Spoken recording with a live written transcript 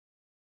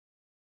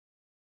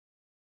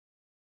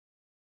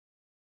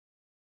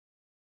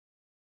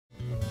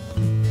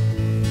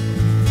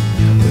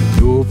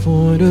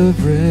point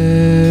of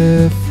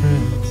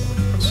reference.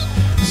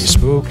 He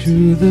spoke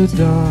to the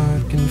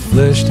dark and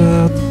fleshed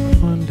out the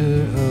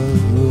wonder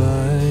of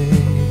light.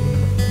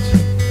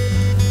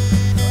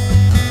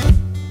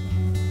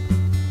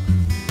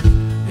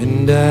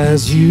 And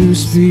as you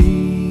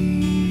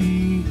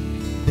speak,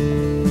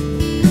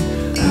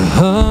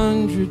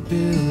 100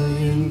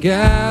 billion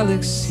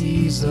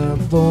galaxies are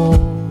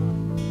born.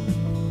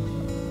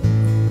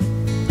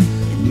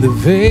 In the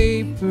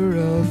vapor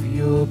of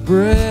your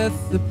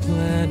breath, the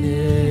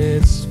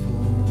planets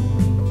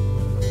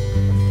form.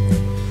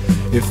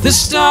 If the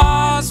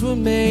stars were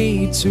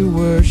made to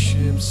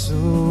worship, so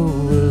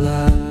will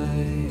I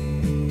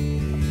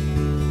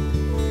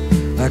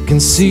can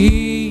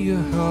see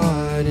your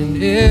heart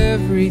in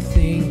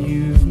everything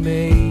you've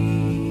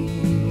made.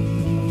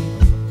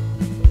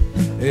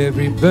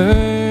 Every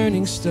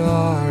burning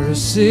star, a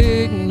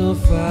signal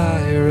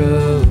fire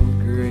of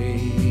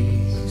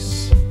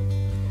grace.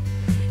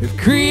 If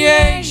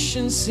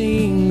creation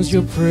sings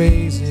your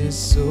praises,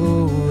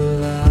 so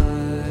will I.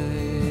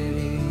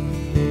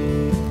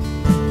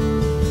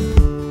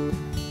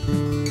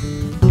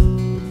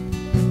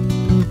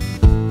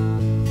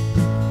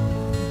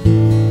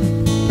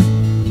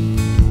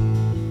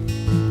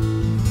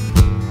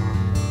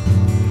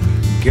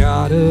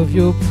 God of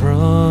your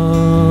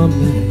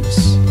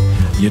promise,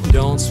 you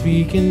don't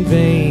speak in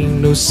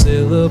vain, no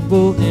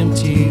syllable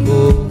empty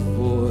or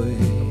void.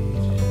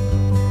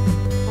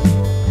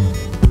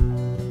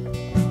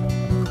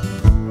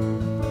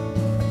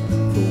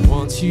 For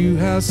once you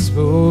have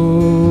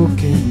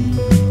spoken,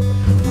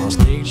 cause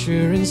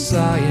nature and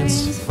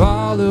science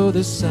follow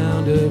the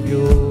sound of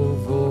your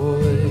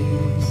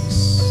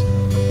voice.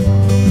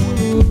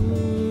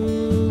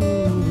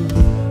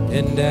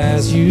 And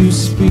as you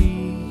speak,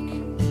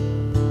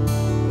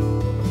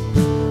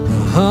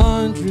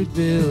 100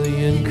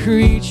 billion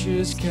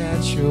creatures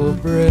catch your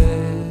breath,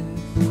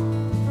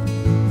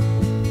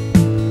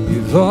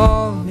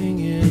 evolving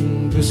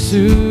in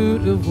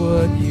pursuit of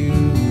what you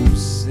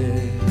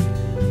said.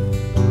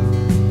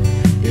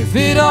 If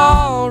it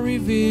all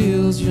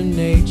reveals your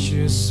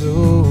nature so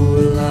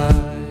alive,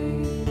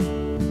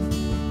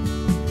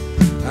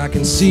 I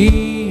can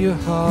see your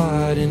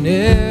heart in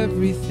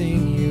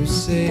everything you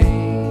say.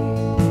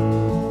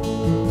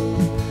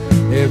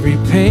 Every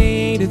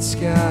painted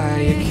sky,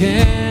 a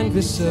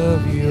canvas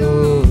of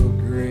your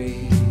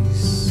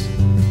grace.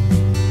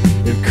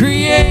 If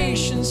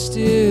creation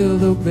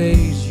still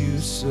obeys you,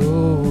 so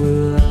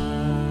will I.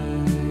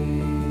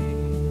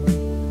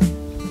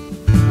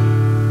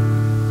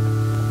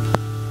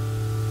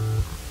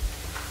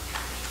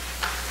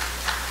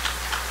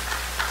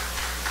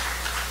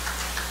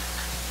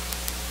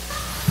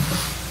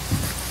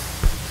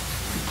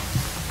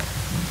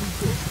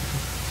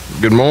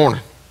 Good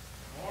morning.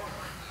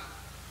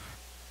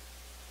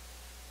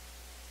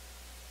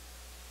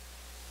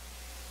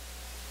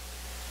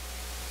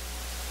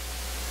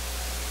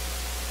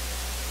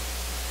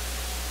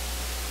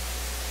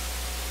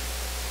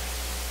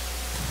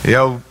 You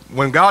know,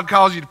 when God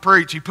calls you to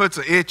preach, He puts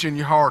an itch in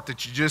your heart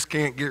that you just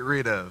can't get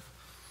rid of.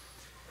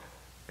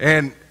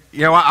 And,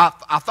 you know, I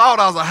thought,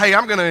 I was like, hey,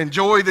 I'm going to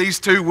enjoy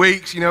these 2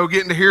 weeks, you know,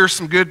 getting to hear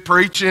some good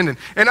preaching.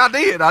 And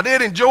I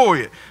did enjoy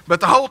it. But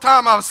the whole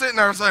time I was sitting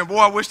there saying, boy,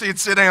 I wish he'd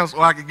sit down so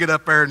I could get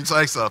up there and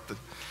say something.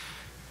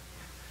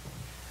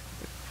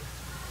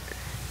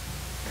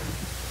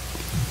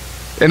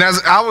 And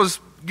as I was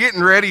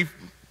getting ready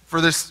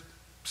for this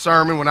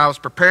sermon, when I was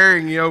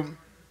preparing, you know,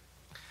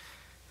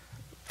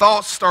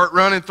 thoughts start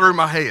running through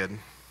my head.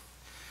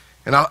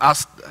 And I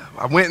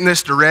went in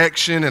this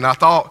direction, and I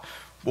thought,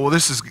 well,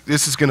 this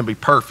is going to be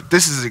perfect.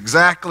 This is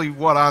exactly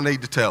what I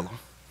need to tell them.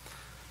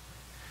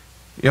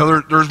 You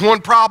know, there's one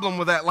problem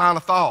with that line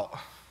of thought,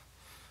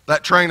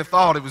 that train of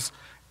thought.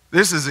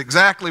 This is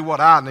exactly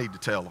what I need to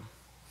tell them.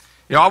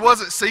 You know, I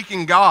wasn't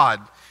seeking God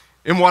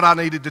in what I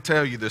needed to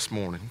tell you this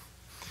morning.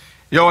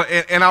 You know,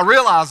 and I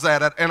realized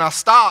that, and I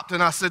stopped,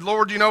 and I said,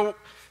 Lord, you know,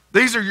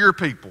 these are your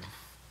people.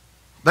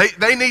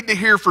 They need to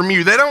hear from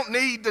you. They don't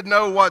need to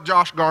know what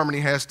Josh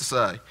Garmany has to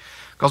say,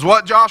 because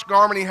what Josh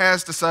Garmany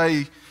has to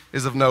say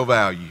is of no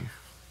value.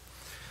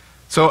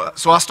 So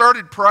I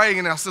started praying,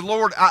 and I said,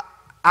 Lord,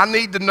 I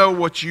need to know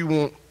what you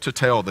want to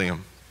tell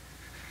them.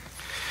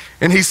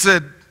 And he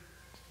said,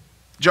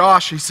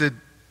 Josh, he said,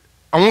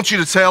 I want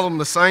you to tell them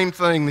the same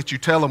thing that you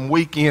tell them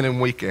week in and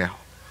week out.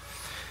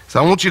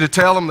 So I want you to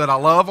tell them that I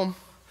love them,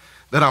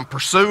 that I'm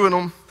pursuing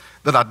them,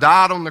 that I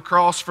died on the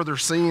cross for their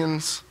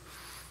sins,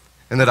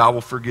 and that I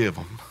will forgive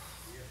them.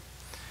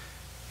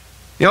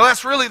 You know,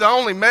 that's really the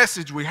only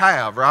message we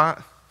have, right?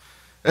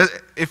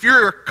 If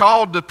you're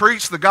called to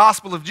preach the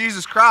gospel of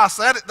Jesus Christ,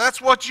 that's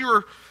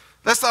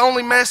the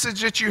only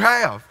message that you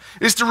have,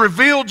 is to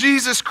reveal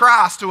Jesus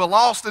Christ to a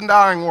lost and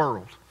dying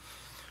world,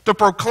 to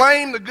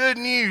proclaim the good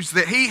news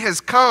that He has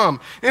come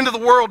into the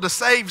world to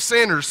save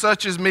sinners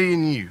such as me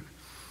and you.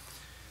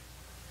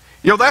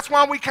 You know, that's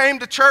why we came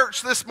to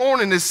church this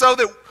morning, is so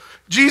that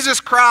Jesus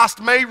Christ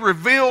may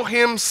reveal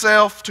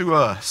Himself to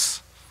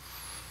us.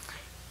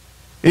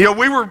 You know,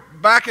 we were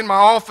back in my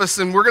office,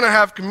 and we're going to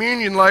have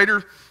communion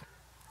later.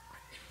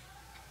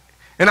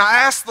 And I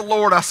asked the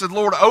Lord, I said,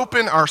 Lord,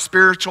 open our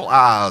spiritual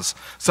eyes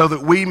so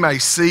that we may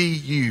see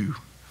you.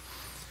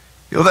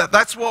 You know,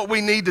 that's what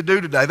we need to do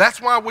today.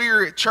 That's why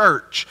we're at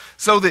church,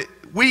 so that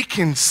we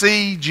can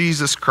see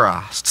Jesus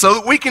Christ, so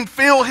that we can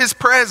feel his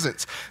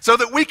presence, so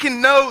that we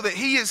can know that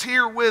he is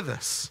here with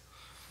us.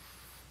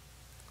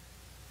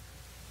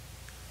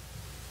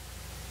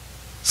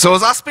 So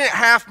as I spent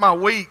half my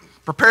week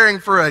preparing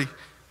for a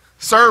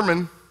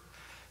sermon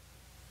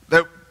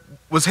that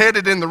was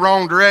headed in the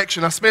wrong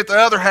direction, I spent the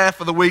other half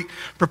of the week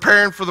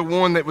preparing for the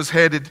one that was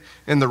headed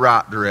in the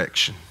right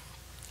direction.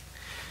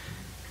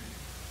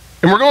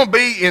 And we're going to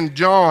be in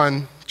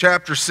John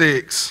chapter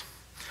 6,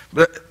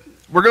 but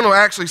we're going to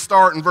actually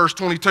start in verse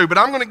 22. But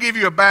I'm going to give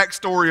you a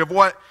backstory of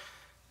what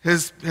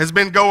has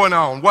been going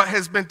on, what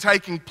has been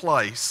taking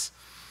place.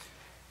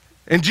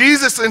 And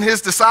Jesus and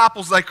his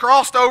disciples, they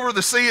crossed over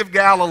the Sea of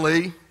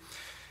Galilee,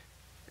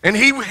 and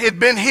he had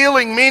been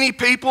healing many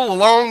people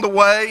along the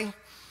way.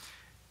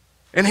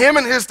 And him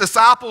and his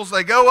disciples,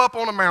 they go up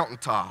on a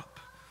mountaintop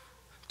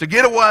to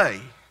get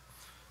away.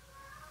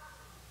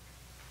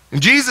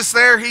 And Jesus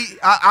there,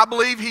 I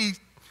believe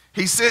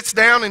he sits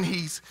down and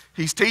he's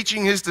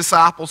teaching his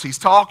disciples. He's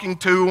talking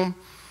to them.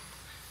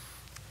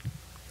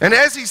 And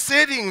as he's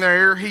sitting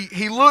there,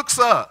 he looks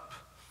up.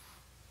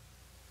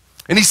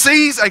 And he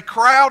sees a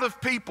crowd of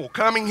people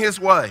coming his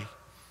way.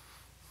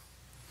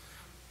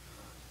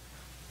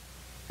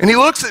 And he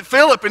looks at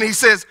Philip and he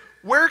says,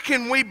 where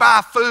can we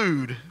buy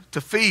food to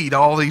feed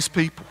all these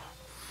people?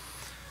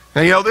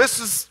 Now, you know, this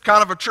is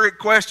kind of a trick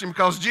question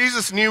because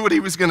Jesus knew what he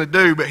was going to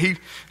do, but he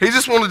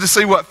just wanted to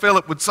see what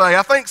Philip would say.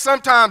 I think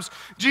sometimes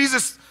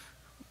Jesus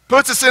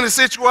puts us in a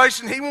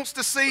situation, he wants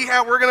to see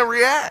how we're going to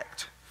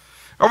react.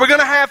 Are we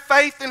going to have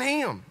faith in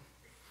him?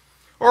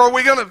 Or are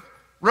we going to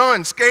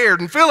run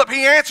scared? And Philip,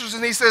 he answers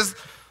and he says,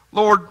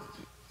 Lord,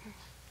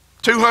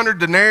 200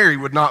 denarii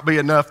would not be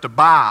enough to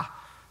buy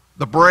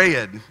the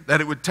bread that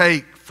it would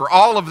take for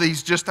all of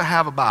these just to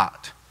have a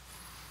bite.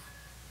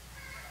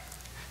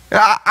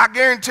 I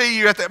guarantee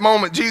you at that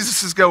moment,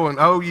 Jesus is going,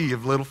 oh, ye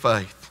of little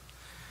faith.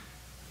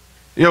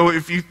 You know,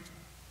 if you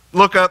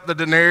look up the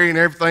denarii and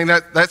everything,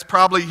 that's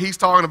probably, he's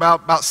talking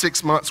about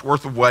 6 months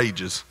worth of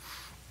wages.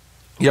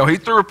 You know, he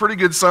threw a pretty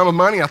good sum of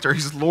money out there. He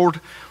says, Lord,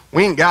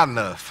 we ain't got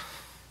enough.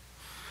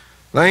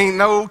 There ain't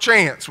no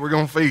chance we're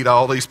going to feed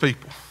all these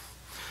people.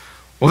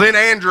 Well, then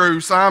Andrew,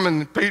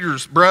 Simon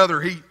Peter's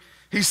brother,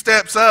 he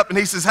steps up and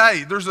he says,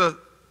 hey, there's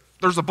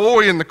a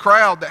boy in the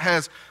crowd that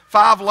has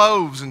 5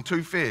 loaves and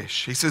 2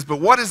 fish. He says, but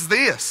what is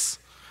this?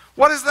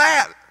 What is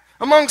that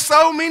among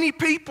so many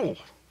people?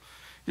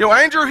 You know,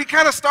 Andrew, he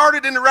kind of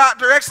started in the right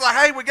direction, like,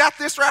 hey, we got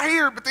this right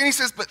here. But then he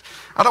says, but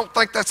I don't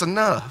think that's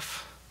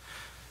enough.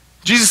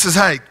 Jesus says,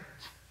 hey,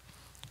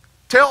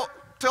 tell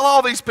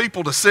all these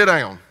people to sit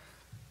down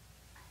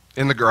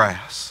in the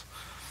grass.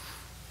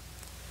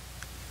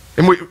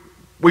 And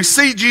we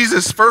see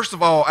Jesus, first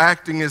of all,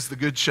 acting as the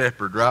good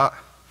shepherd, right?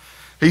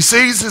 He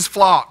sees his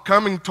flock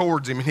coming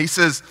towards him, and he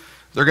says,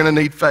 they're going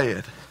to need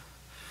fed.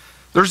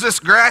 There's this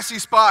grassy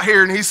spot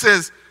here, and he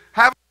says,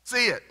 have a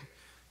sit.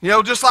 You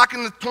know, just like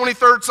in the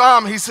 23rd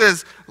Psalm, he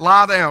says,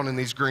 lie down in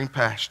these green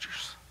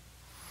pastures.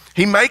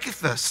 He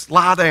maketh us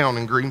lie down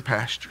in green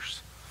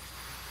pastures.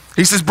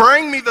 He says,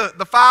 bring me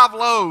the 5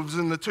 loaves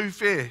and the 2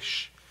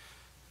 fish.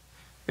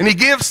 And he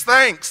gives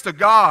thanks to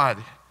God,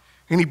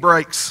 and he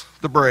breaks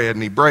the bread,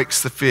 and he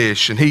breaks the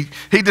fish, and he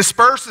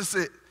disperses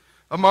it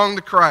among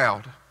the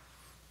crowd.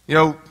 You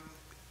know,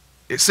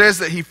 it says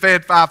that he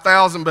fed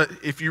 5,000, but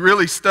if you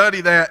really study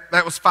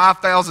that was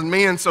 5,000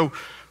 men, so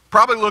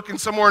probably looking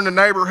somewhere in the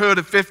neighborhood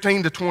of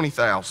 15 to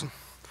 20,000.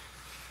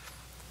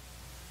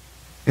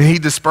 And he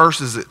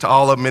disperses it to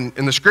all of them.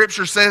 And the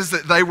scripture says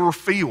that they were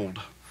filled.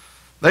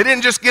 They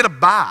didn't just get a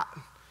bite.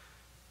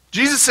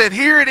 Jesus said,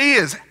 here it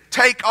is.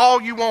 Take all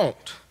you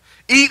want.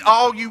 Eat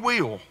all you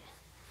will.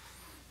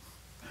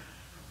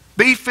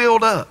 Be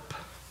filled up.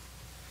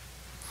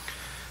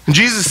 And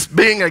Jesus,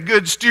 being a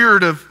good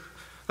steward of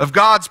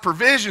God's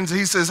provisions,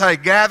 he says, hey,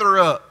 gather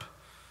up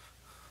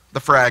the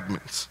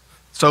fragments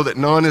so that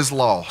none is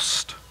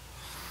lost.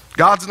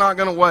 God's not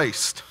going to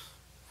waste.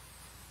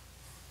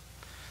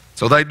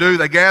 So they do.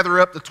 They gather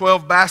up the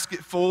 12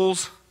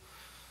 basketfuls.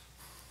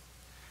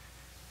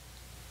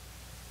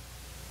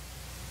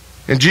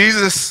 And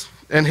Jesus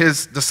and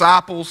his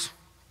disciples,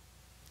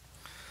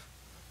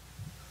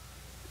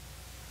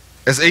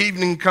 as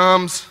evening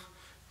comes,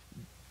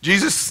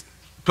 Jesus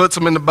puts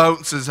them in the boat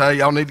and says, hey,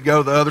 y'all need to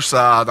go to the other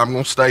side. I'm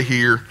going to stay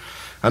here.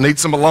 I need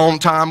some alone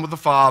time with the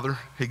Father.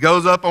 He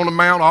goes up on the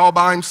mount all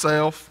by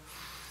himself.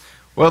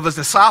 Well, the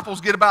disciples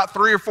get about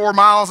 3 or 4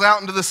 miles out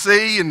into the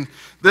sea, and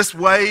this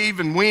wave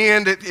and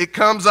wind, it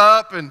comes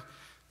up, and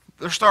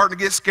they're starting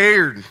to get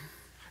scared.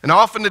 And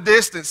off in the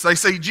distance, they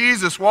see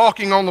Jesus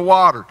walking on the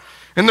water,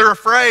 and they're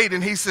afraid,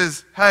 and he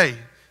says, hey,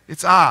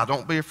 it's I,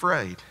 don't be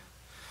afraid.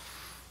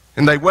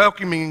 And they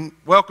welcome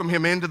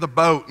him into the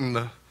boat,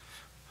 and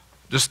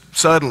just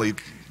suddenly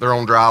they're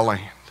on dry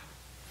land.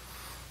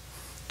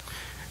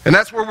 And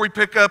that's where we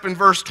pick up in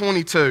verse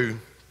 22,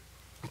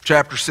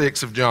 chapter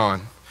 6 of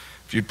John,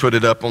 if you'd put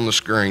it up on the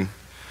screen.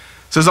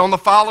 It says, on the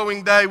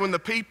following day, when the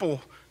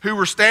people who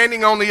were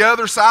standing on the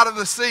other side of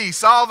the sea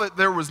saw that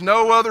there was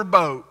no other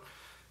boat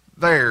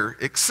there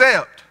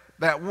except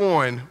that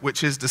one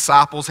which his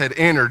disciples had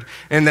entered,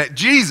 and that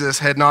Jesus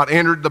had not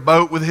entered the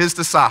boat with his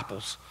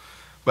disciples,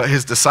 but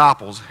his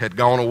disciples had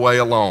gone away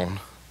alone.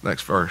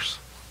 Next verse.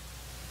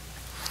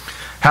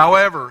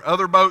 However,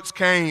 other boats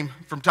came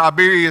from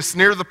Tiberias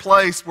near the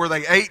place where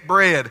they ate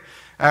bread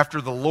after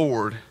the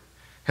Lord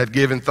had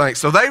given thanks.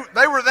 So they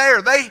were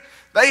there.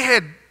 They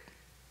had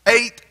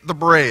ate the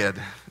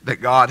bread that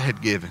God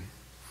had given.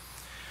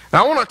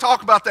 Now I want to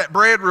talk about that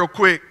bread real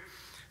quick.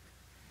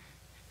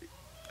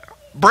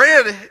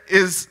 Bread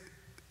is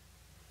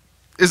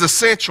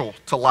essential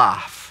to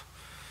life.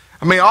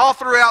 I mean, all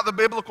throughout the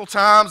biblical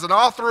times and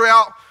all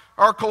throughout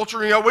our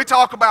culture, you know, we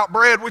talk about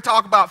bread, we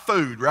talk about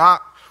food, right?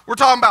 We're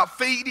talking about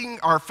feeding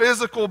our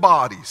physical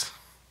bodies.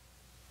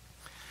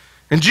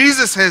 And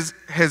Jesus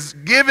has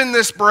given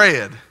this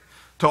bread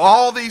to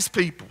all these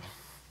people.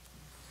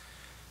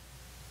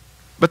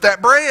 But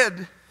that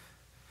bread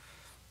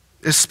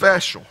is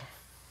special.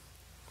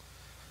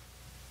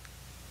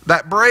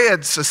 That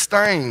bread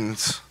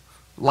sustains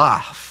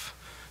life,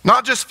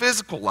 not just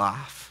physical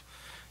life.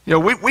 You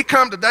know, we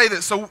come today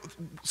so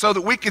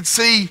that we could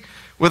see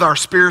with our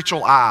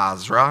spiritual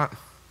eyes, right?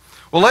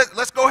 Well,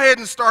 let's go ahead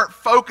and start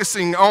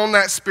focusing on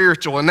that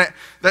spiritual and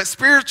that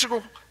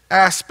spiritual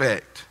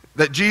aspect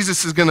that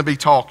Jesus is going to be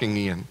talking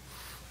in.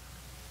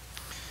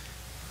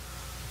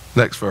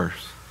 Next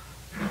verse.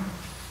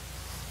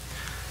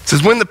 It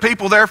says, when the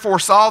people therefore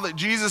saw that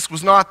Jesus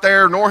was not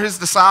there, nor his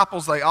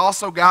disciples, they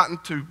also got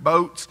into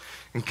boats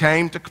and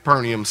came to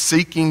Capernaum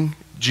seeking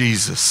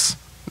Jesus.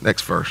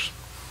 Next verse.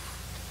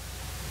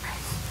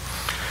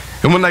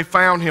 And when they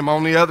found him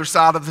on the other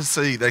side of the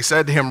sea, they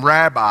said to him,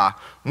 Rabbi,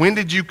 when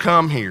did you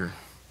come here?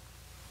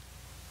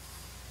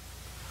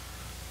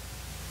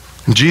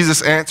 And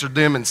Jesus answered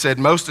them and said,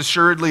 most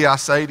assuredly I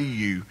say to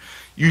you,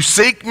 you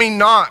seek me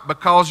not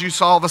because you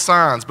saw the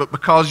signs, but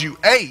because you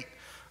ate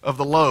of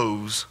the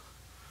loaves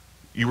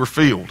you were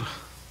filled.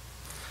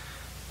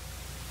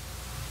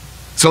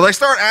 So they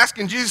start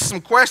asking Jesus some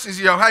questions,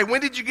 you know, hey,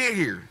 when did you get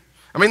here?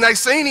 I mean, they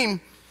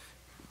seen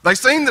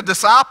the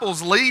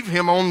disciples leave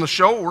him on the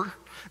shore.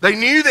 They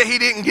knew that he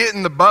didn't get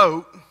in the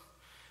boat.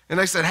 And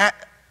they said,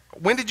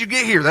 when did you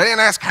get here? They didn't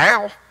ask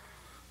how.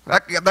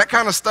 That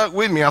kind of stuck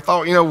with me. I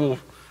thought, you know, well,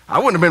 I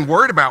wouldn't have been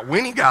worried about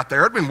when he got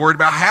there. I'd been worried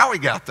about how he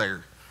got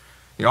there.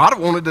 You know, I'd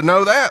have wanted to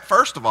know that,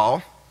 first of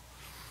all.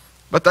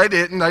 But they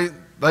didn't.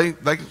 They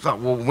thought,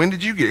 well, when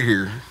did you get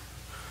here?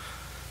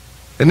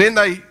 And then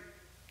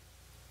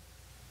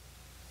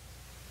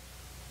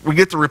we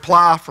get the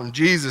reply from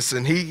Jesus,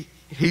 and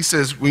he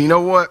says, well, you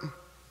know what?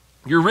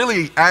 You're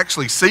really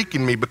actually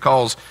seeking me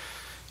because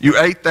you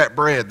ate that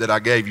bread that I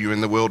gave you in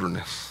the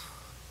wilderness,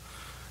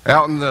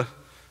 out in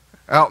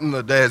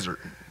the desert.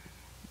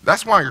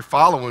 That's why you're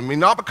following me,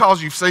 not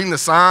because you've seen the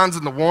signs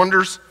and the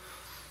wonders,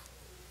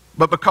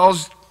 but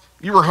because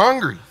you were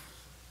hungry.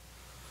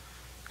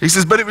 He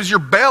says, but it was your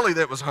belly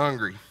that was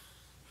hungry,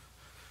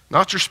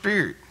 not your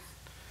spirit.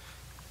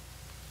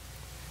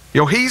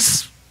 You know,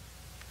 he's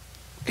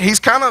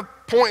kind of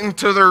pointing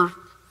to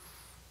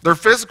their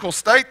physical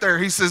state there.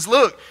 He says,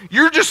 look,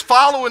 you're just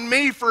following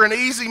me for an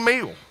easy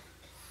meal.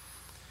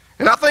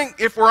 And I think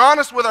if we're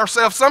honest with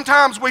ourselves,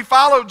 sometimes we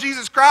follow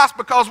Jesus Christ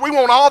because we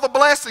want all the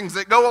blessings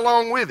that go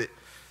along with it.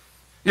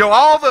 You know,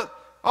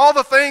 all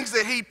the things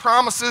that he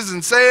promises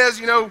and says,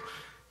 you know,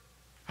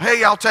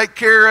 hey, I'll take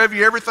care of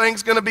you.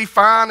 Everything's going to be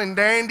fine and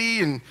dandy.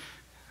 And,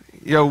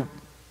 you know,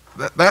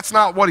 that's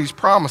not what he's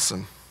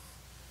promising.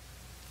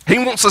 He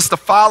wants us to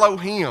follow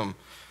him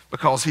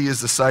because he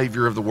is the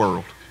Savior of the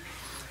world.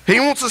 He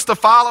wants us to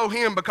follow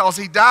him because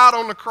he died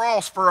on the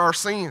cross for our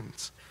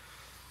sins.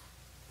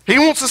 He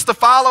wants us to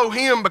follow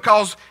him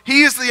because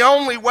he is the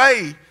only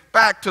way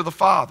back to the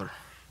Father.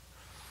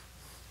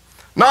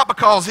 Not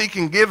because he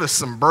can give us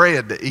some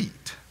bread to eat.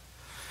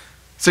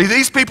 See,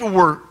 these people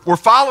were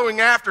following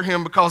after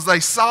him because they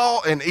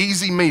saw an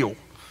easy meal.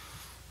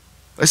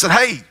 They said,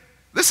 hey,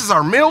 this is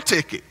our meal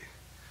ticket.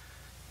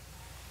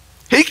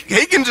 He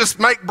can just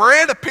make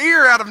bread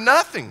appear out of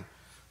nothing.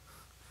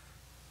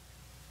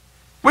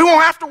 We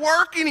won't have to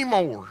work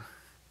anymore.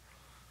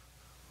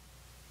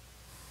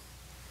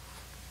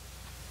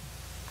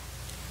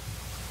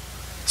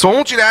 So I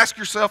want you to ask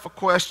yourself a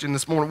question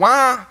this morning.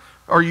 Why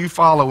are you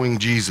following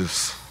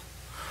Jesus?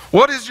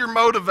 What is your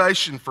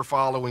motivation for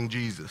following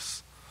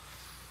Jesus?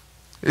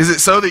 Is it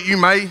so that you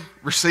may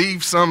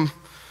receive some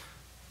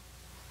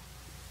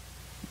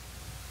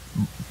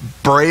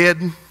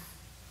bread, you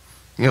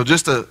know,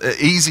 just an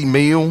easy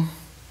meal?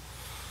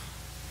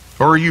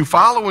 Or are you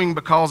following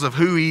because of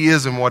who he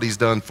is and what he's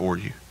done for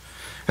you?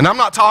 And I'm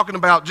not talking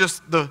about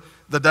just the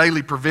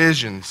daily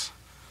provisions.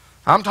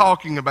 I'm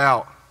talking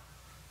about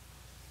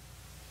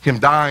him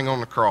dying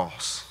on the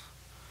cross,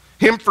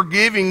 him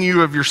forgiving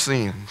you of your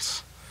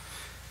sins,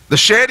 the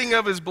shedding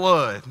of his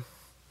blood,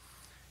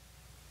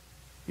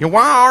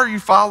 Why are you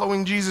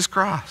following Jesus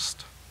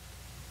Christ?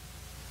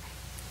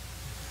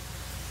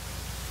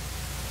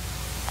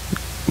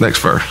 Next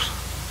verse.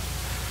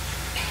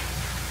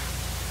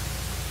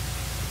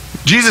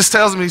 Jesus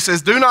tells him, he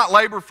says, do not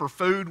labor for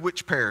food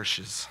which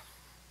perishes,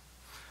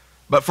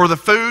 but for the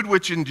food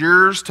which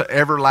endures to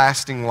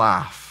everlasting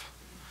life,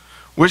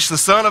 which the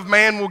Son of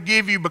Man will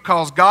give you,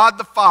 because God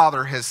the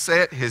Father has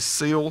set his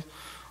seal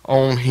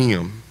on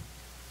him.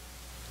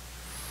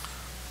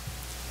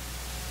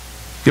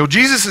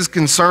 Jesus is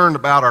concerned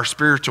about our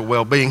spiritual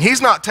well-being.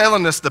 He's not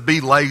telling us to be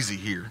lazy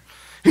here.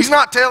 He's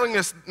not telling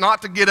us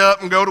not to get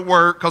up and go to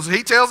work, because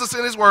he tells us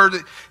in his word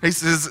that he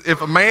says,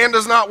 if a man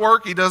does not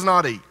work, he does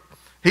not eat.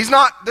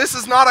 This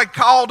is not a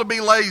call to be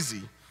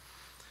lazy.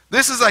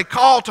 This is a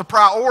call to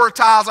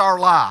prioritize our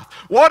life.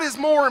 What is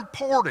more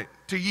important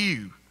to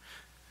you?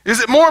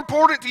 Is it more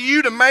important to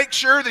you to make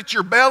sure that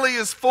your belly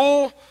is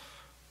full?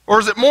 Or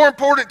is it more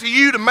important to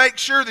you to make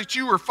sure that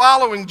you are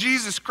following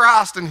Jesus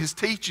Christ and his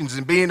teachings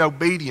and being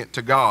obedient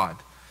to God?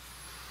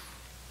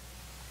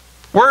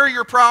 Where are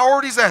your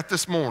priorities at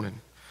this morning?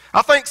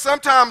 I think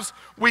sometimes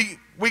we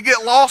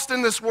get lost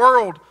in this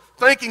world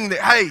thinking that,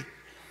 hey,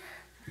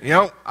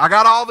 I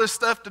got all this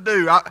stuff to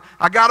do.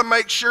 I got to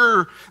make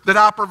sure that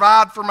I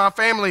provide for my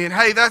family. And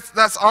hey,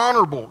 that's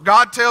honorable.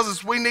 God tells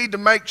us we need to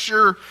make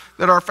sure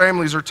that our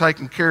families are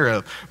taken care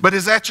of. But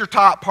is that your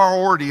top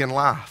priority in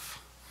life?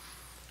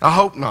 I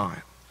hope not.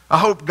 I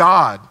hope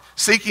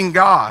seeking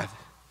God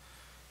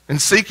and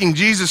seeking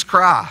Jesus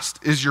Christ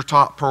is your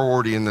top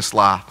priority in this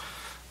life.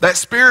 That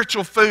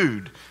spiritual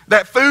food,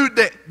 that food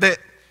that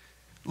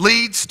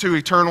leads to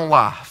eternal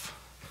life.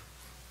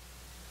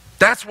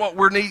 That's what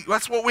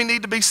we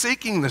need to be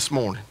seeking this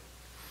morning.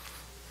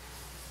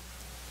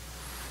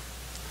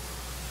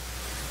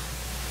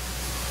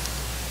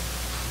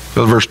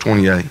 Go to verse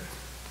 28.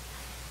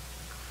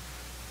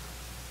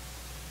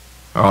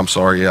 Oh, I'm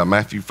sorry,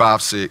 Matthew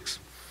 5:6.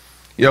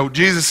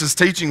 Jesus is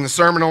teaching the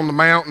Sermon on the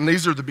Mount, and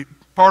these are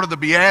part of the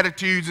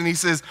Beatitudes, and he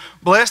says,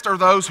 blessed are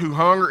those who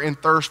hunger and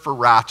thirst for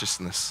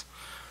righteousness,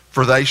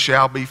 for they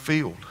shall be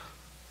filled.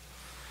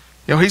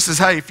 He says,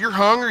 hey, if you're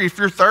hungry, if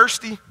you're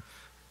thirsty,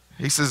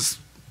 he says,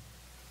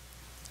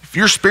 if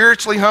you're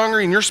spiritually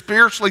hungry and you're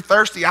spiritually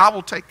thirsty, I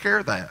will take care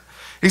of that.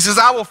 He says,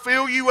 I will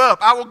fill you up.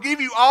 I will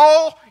give you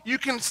all you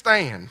can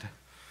stand.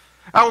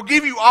 I will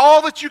give you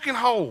all that you can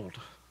hold.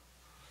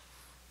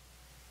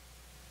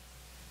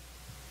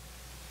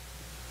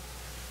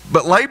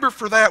 But labor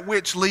for that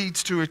which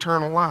leads to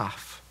eternal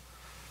life.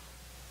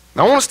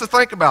 Now, I want us to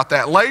think about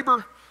that.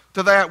 Labor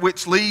to that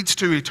which leads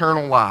to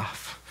eternal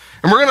life.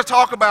 And we're going to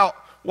talk about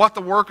what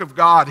the work of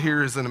God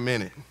here is in a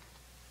minute.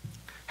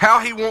 How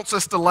he wants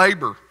us to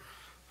labor.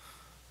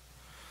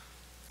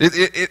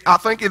 I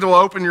think it will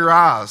open your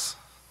eyes.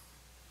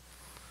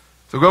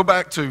 So go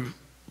back to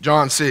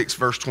John 6,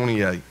 verse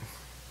 28.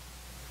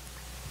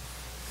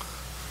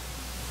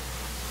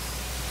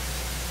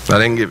 I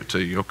didn't give it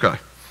to you. Okay.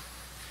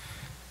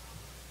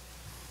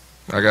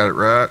 I got it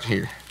right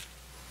here.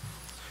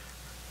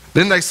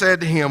 Then they said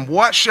to him,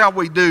 what shall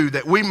we do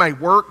that we may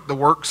work the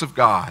works of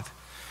God?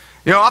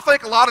 I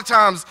think a lot of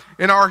times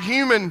in our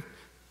human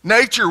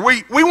nature,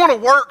 we want to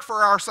work for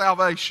our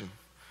salvation.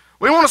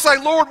 We want to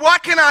say, Lord,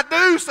 what can I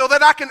do so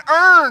that I can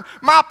earn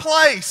my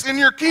place in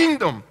your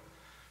kingdom?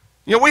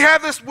 We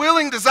have this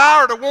willing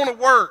desire to want to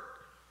work.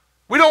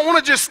 We don't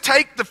want to just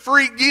take the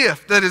free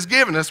gift that is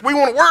given us. We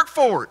want to work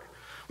for it.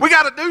 We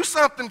got to do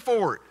something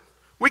for it.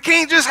 We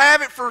can't just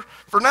have it for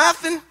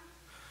nothing.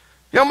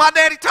 My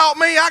daddy taught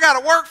me I got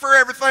to work for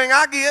everything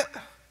I get.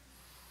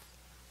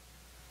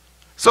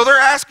 So they're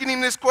asking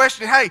him this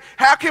question, hey,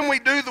 how can we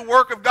do the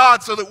work of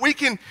God so that we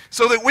can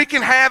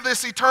have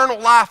this eternal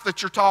life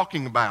that you're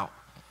talking about?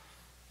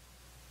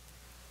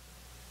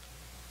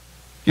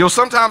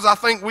 Sometimes I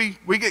think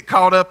we get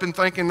caught up in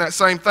thinking that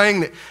same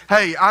thing, that,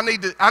 hey, I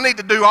need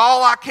to do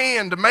all I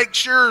can to make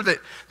sure that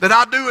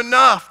I do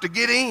enough to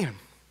get in.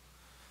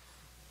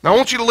 Now I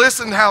want you to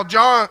listen to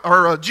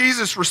how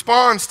Jesus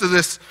responds to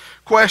this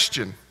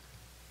question.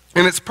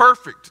 And it's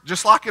perfect,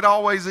 just like it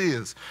always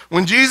is.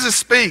 When Jesus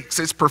speaks,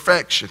 it's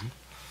perfection.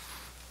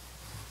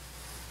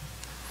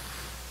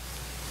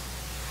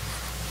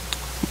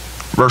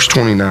 Verse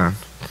 29.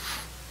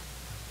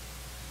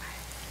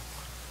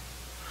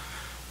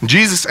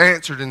 Jesus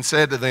answered and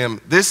said to them,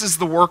 this is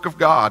the work of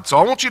God. So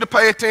I want you to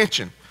pay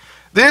attention.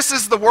 This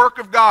is the work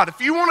of God. If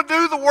you want to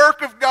do the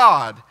work of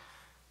God,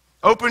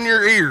 open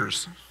your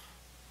ears.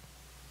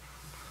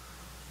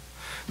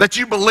 That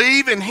you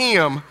believe in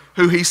him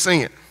who he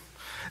sent.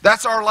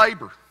 That's our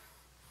labor.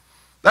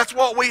 That's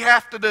what we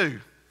have to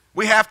do.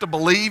 We have to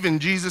believe in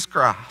Jesus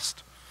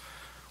Christ.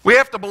 We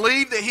have to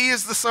believe that he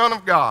is the Son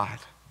of God.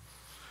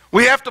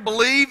 We have to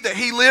believe that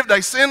he lived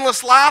a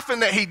sinless life and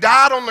that he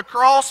died on the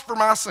cross for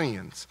my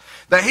sins.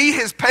 That he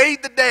has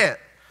paid the debt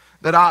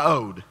that I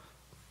owed.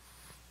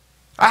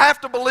 I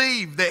have to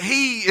believe that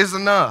he is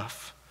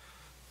enough.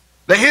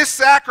 That his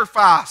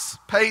sacrifice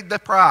paid the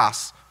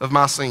price of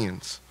my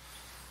sins.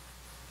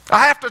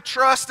 I have to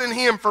trust in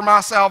him for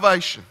my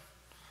salvation.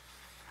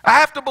 I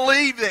have to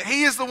believe that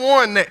he is the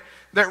one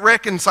that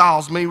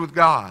reconciles me with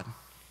God.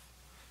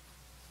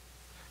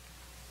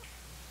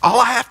 All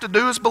I have to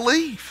do is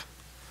believe.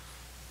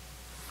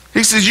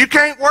 He says, you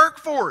can't work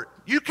for it.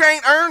 You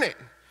can't earn it.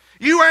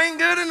 You ain't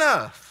good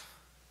enough.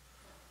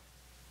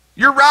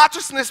 Your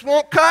righteousness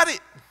won't cut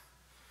it.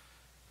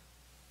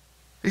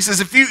 He says,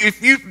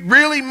 if you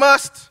really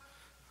must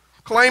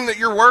claim that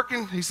you're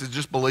working, he says,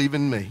 just believe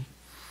in me.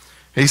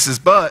 He says,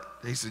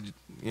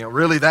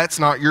 really that's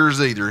not yours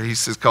either. He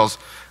says, because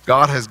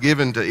God has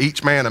given to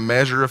each man a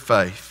measure of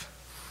faith.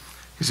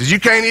 He says, you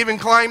can't even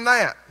claim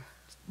that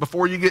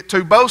before you get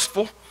too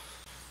boastful.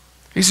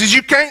 He says,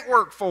 you can't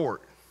work for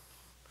it.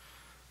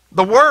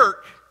 The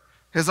work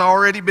has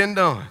already been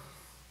done.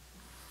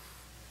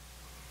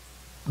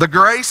 The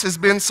grace has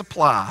been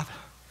supplied.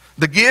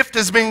 The gift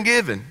has been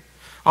given.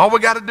 All we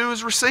got to do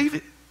is receive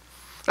it.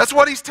 That's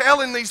what he's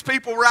telling these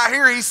people right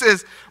here. He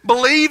says,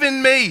 believe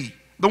in me,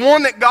 the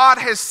one that God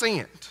has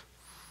sent.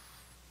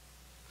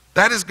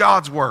 That is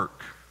God's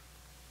work.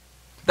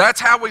 That's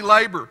how we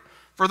labor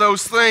for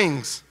those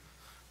things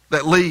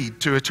that lead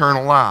to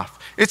eternal life.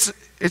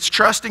 It's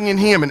trusting in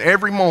Him in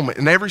every moment,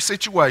 in every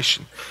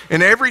situation,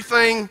 in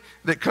everything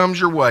that comes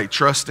your way.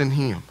 Trust in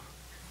Him.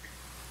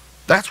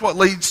 That's what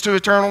leads to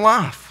eternal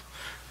life.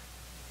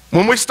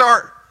 When we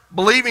start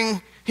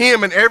believing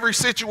Him in every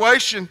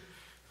situation,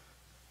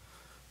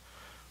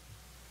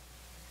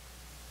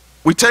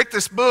 we take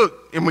this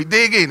book and we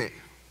dig in it.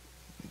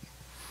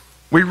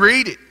 We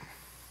read it.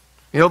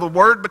 The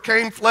Word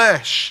became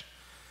flesh.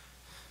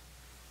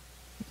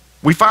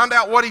 We find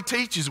out what He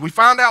teaches. We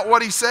find out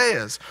what He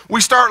says.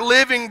 We start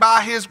living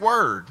by His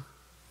Word.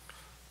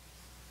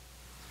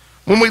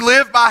 When we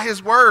live by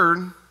His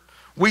Word,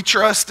 we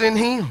trust in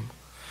Him.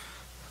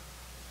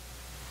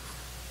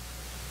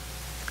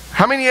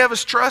 How many of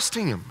us trust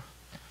Him?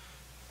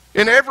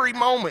 In every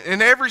moment,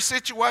 in every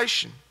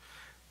situation.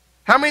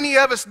 How many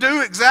of us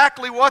do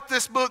exactly what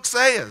this book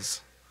says?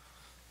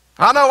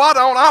 I know I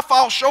don't. I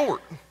fall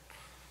short.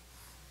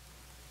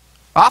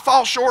 I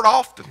fall short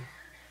often.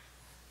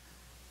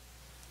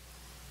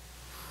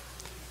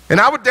 And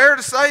I would dare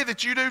to say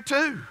that you do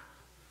too.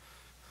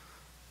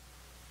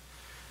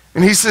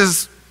 And he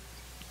says,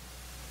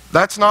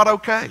 that's not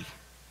okay.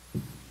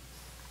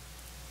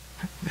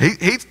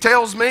 He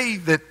tells me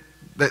that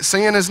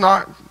sin is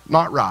not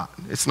right.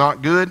 It's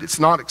not good. It's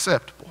not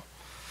acceptable.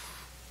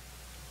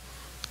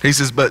 He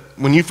says, but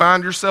when you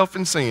find yourself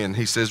in sin,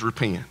 he says,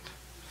 repent.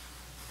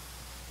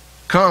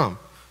 Come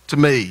to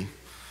me,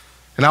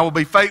 and I will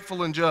be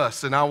faithful and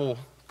just, and I will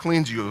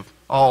cleanse you of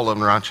all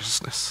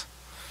unrighteousness.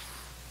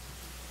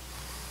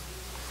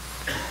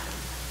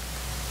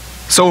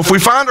 So if we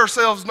find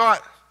ourselves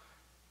not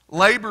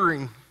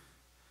laboring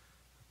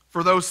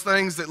for those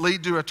things that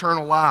lead to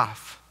eternal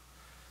life,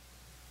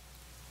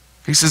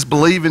 he says,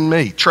 believe in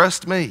me,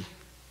 trust me.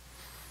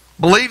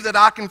 Believe that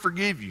I can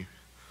forgive you.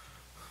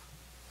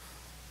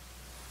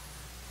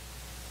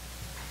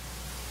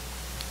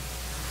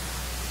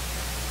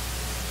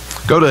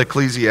 Go to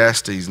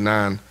Ecclesiastes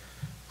 9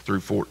 through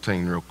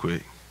 14 real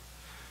quick.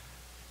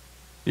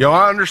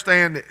 I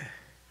understand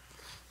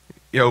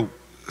that,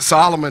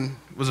 Solomon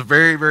was a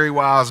very, very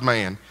wise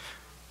man.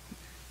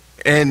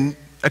 And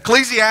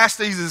Ecclesiastes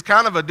is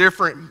kind of a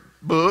different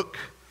book.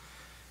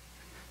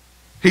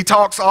 He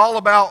talks all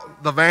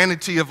about the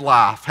vanity of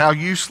life, how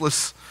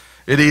useless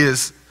it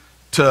is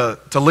to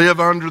live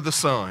under the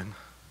sun.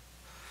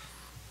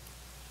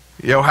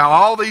 How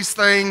all these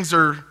things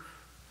are,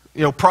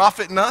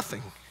 profit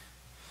nothing.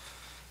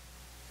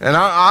 And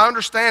I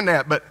understand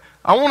that, but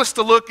I want us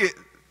to look at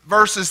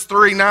verses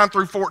 9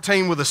 through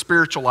 14 with a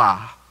spiritual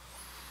eye.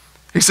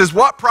 He says,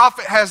 what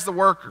profit has the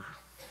worker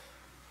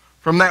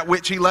from that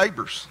which he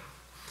labors?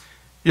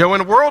 In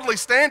a worldly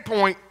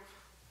standpoint,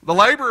 the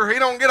laborer, he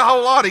don't get a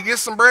whole lot. He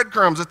gets some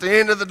breadcrumbs at the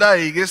end of the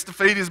day. He gets to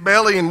feed his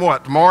belly, and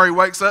what? Tomorrow he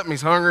wakes up and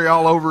he's hungry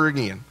all over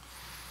again.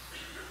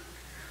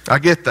 I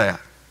get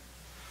that.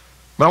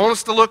 But I want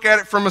us to look at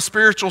it from a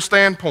spiritual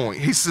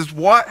standpoint. He says,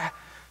 what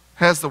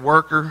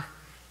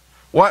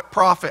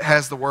profit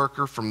has the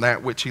worker from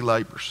that which he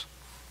labors?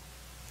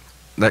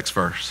 Next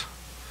verse.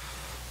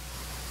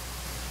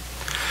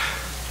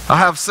 I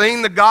have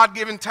seen the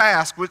God-given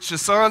task which the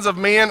sons of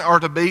men are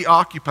to be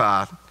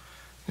occupied.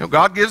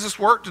 God gives us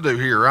work to do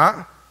here,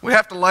 right? We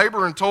have to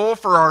labor and toil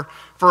for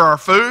our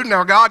food.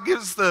 Now God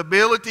gives us the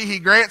ability. He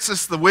grants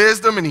us the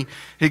wisdom, and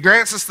He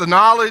grants us the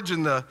knowledge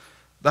and the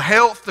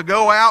health to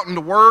go out and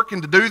to work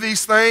and to do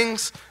these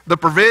things. The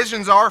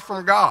provisions are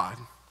from God.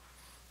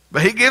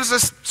 But He gives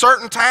us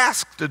certain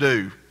tasks to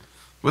do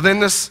within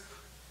this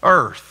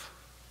earth.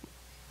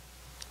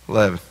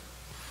 11.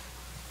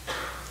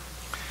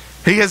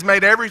 He has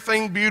made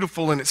everything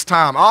beautiful in its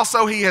time.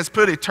 Also, He has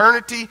put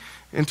eternity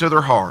into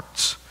their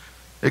hearts,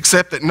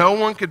 except that no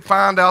one could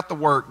find out the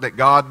work that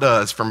God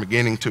does from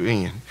beginning to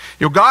end.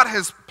 God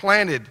has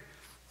planted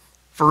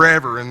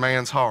forever in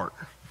man's heart.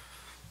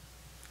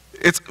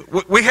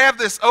 We have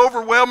this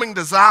overwhelming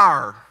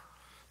desire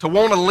to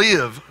want to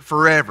live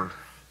forever.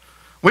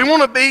 We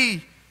want to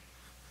be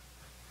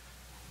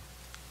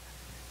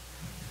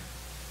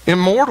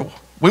immortal.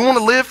 We want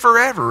to live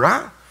forever,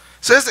 right?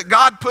 It says that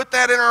God put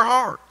that in our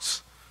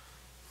hearts.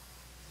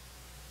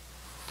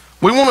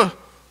 We want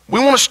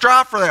to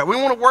strive for that. We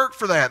want to work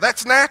for that.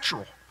 That's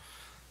natural.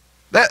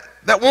 That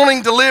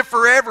wanting to live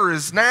forever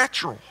is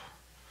natural.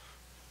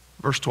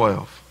 Verse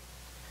 12.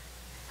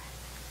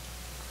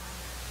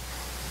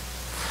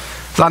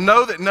 So I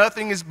know that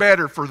nothing is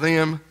better for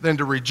them than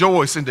to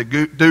rejoice and to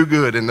do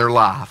good in their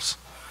lives.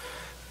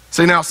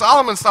 See, now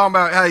Solomon's talking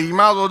about, hey, you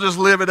might as well just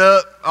live it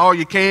up all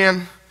you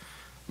can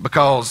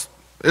because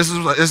this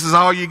is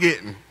all you're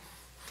getting.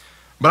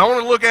 But I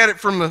want to look at it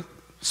from the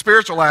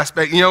spiritual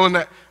aspect. You know, in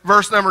that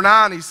verse number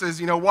 9, he says,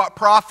 you know, what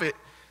profit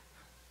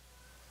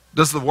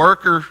does the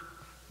worker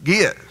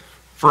get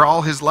for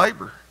all his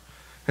labor?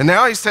 And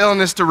now he's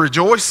telling us to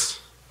rejoice,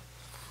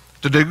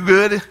 to do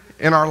good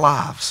in our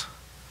lives.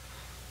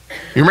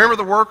 You remember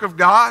the work of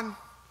God?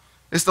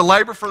 It's to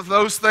labor for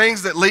those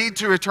things that lead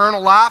to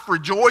eternal life.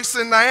 Rejoice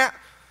in that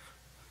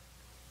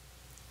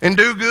and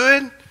do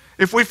good.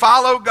 If we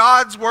follow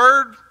God's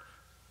word,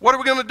 what are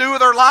we going to do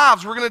with our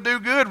lives? We're going to do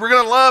good. We're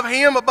going to love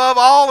Him above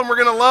all, and we're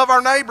going to love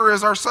our neighbor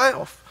as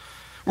ourselves.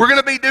 We're going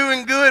to be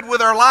doing good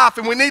with our life,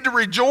 and we need to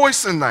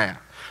rejoice in that.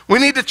 We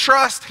need to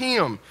trust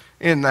Him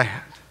in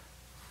that.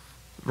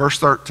 Verse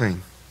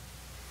 13.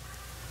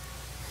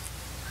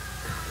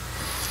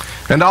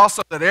 And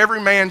also that every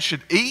man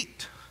should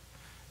eat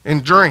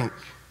and drink,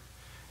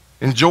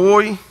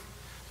 enjoy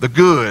the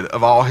good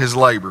of all his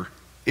labor.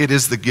 It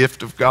is the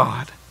gift of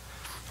God.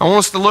 I want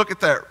us to look at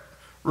that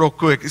real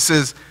quick. It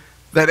says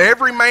that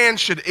every man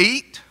should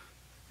eat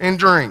and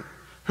drink.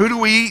 Who do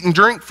we eat and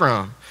drink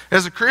from?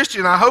 As a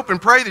Christian, I hope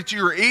and pray that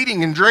you are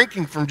eating and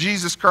drinking from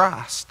Jesus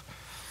Christ,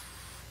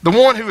 the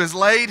one who has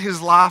laid His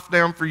life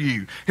down for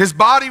you. His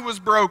body was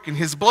broken.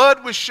 His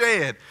blood was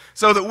shed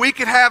so that we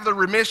could have the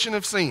remission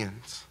of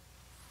sins.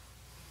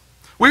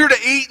 We are to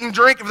eat and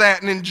drink of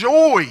that and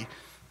enjoy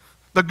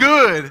the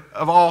good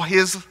of all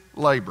His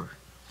labor.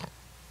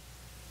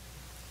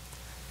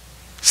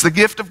 It's the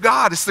gift of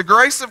God. It's the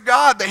grace of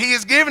God that He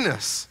has given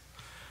us.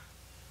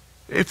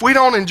 If we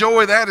don't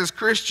enjoy that as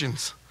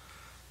Christians,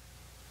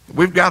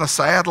 we've got a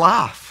sad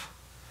life.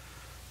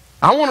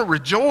 I want to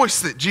rejoice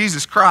that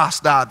Jesus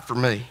Christ died for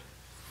me.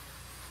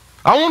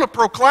 I want to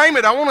proclaim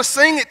it. I want to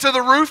sing it to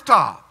the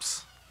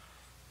rooftops.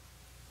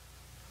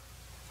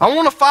 I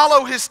want to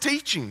follow His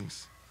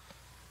teachings.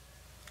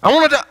 I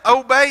wanted to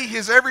obey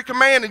His every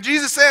command. And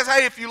Jesus says,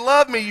 hey, if you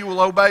love me, you will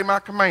obey my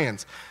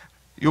commands.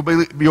 You'll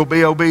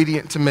be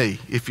obedient to me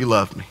if you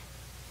love me.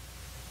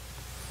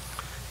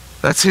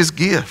 That's His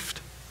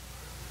gift.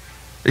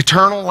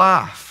 Eternal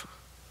life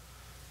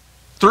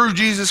through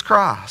Jesus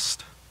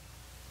Christ.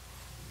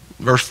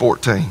 Verse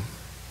 14.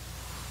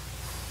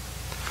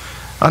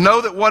 I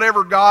know that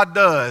whatever God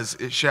does,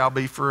 it shall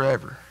be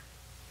forever.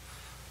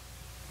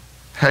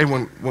 Hey,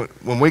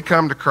 when we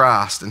come to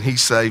Christ and He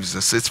saves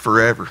us, it's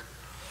forever.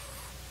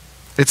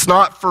 It's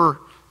not for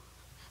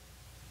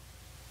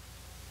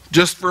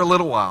just for a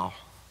little while,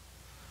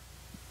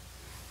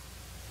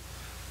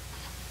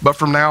 but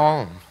from now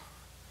on,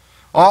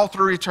 all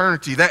through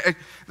eternity. That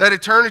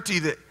eternity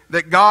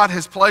that God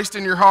has placed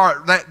in your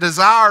heart, that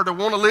desire to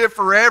want to live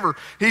forever,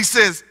 He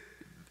says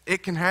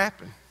it can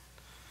happen.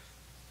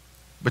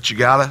 But you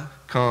got to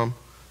come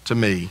to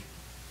me.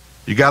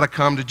 You got to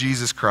come to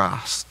Jesus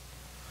Christ.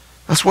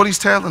 That's what He's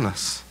telling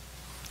us.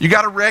 You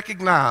got to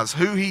recognize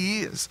who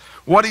He is,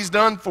 what He's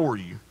done for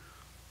you.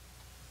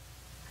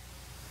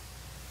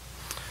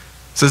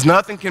 It says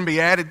nothing can be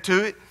added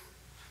to it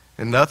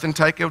and nothing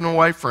taken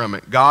away from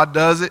it. God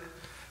does it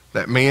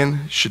that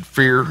men should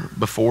fear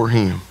before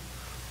Him.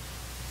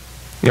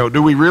 You know,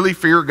 do we really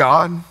fear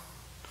God?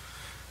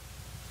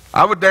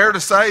 I would dare to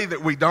say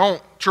that we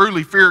don't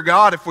truly fear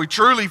God. If we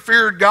truly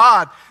feared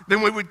God,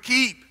 then we would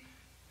keep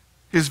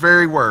His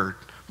very word,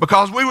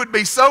 because we would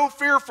be so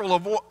fearful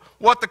of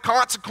what the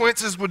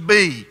consequences would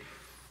be.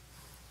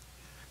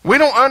 We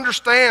don't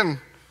understand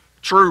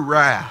true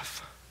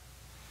wrath,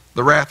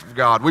 the wrath of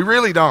God. We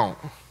really don't.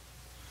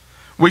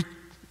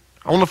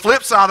 On the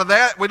flip side of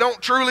that, we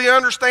don't truly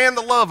understand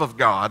the love of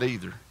God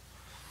either.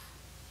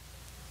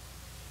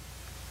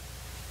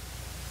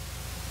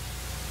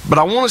 But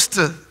I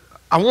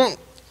want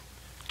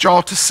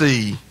y'all to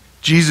see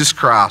Jesus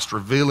Christ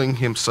revealing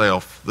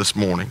Himself this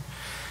morning.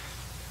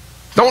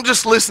 Don't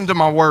just listen to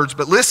my words,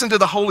 but listen to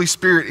the Holy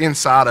Spirit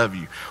inside of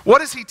you.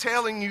 What is He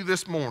telling you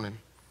this morning?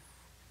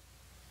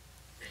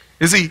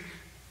 Is He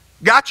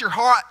got your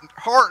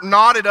heart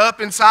knotted up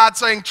inside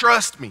saying,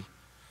 trust me,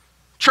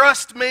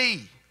 trust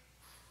me?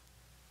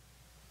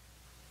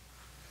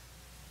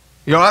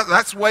 You know,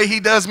 that's the way He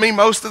does me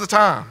most of the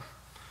time.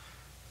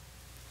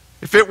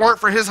 If it weren't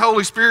for His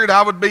Holy Spirit,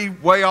 I would be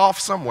way off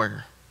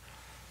somewhere.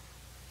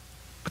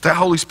 But that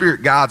Holy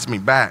Spirit guides me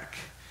back,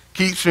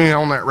 keeps me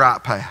on that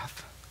right path.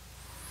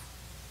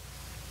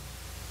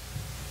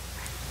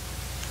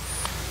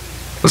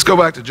 Let's go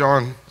back to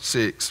John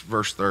 6,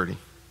 verse 30.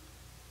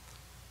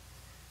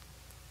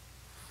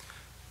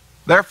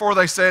 Therefore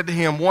they said to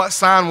Him, what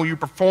sign will you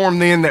perform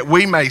then that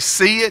we may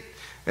see it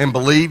and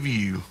believe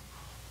you?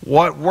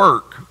 what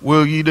work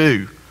will you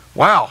do?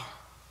 Wow.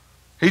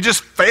 He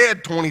just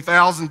fed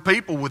 20,000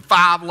 people with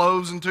 5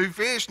 loaves and 2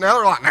 fish. Now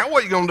they're like, now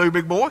what are you going to do,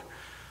 big boy?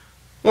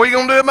 What are you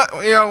going to do about,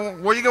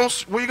 what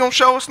are you going to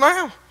show us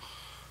now?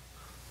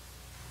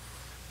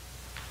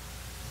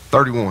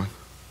 31.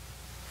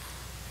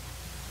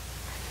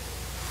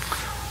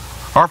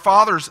 Our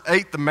fathers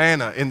ate the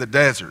manna in the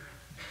desert.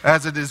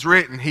 As it is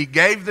written, he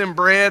gave them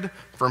bread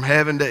from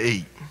heaven to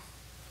eat.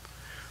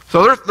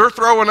 So they're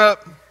throwing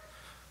up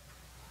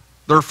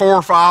their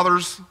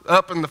forefathers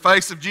up in the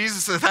face of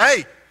Jesus and says,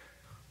 hey,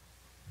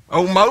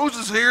 old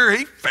Moses here,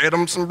 he fed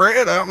them some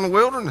bread out in the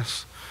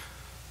wilderness.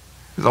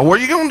 He said, what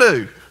are you going to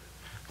do?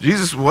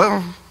 Jesus,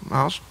 well,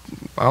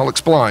 I'll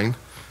explain.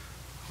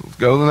 Let's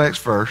go to the next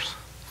verse.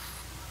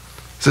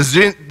 It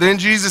says, then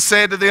Jesus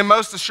said to them,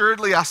 most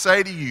assuredly I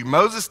say to you,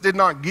 Moses did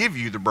not give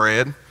you the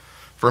bread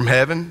from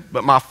heaven,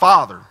 but my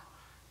Father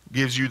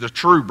gives you the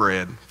true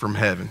bread from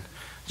heaven.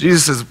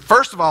 Jesus says,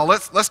 first of all,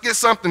 let's get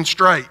something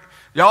straight.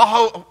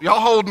 Y'all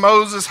hold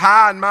Moses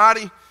high and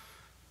mighty,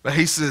 but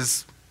he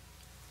says,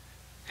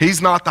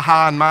 he's not the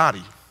high and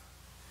mighty.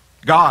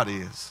 God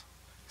is.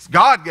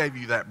 God gave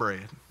you that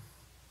bread.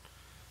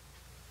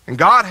 And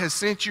God has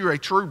sent you a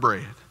true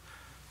bread.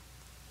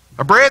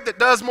 A bread that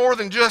does more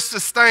than just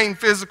sustain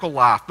physical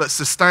life, but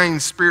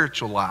sustains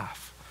spiritual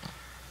life.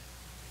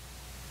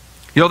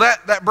 You know,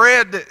 that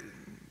bread that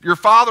your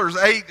fathers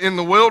ate in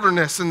the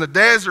wilderness, in the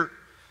desert,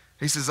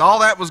 he says all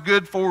that was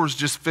good for was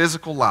just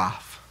physical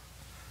life.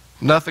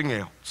 Nothing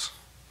else.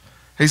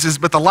 He says,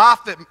 but the life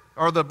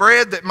the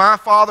bread that my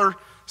Father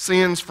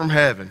sends from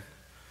heaven,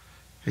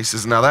 he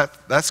says, now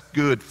that's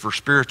good for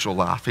spiritual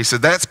life. He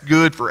said, that's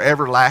good for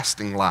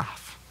everlasting life.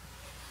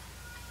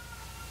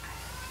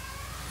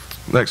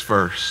 Next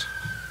verse.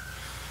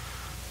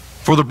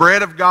 For the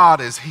bread of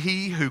God is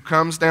he who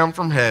comes down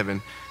from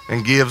heaven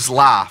and gives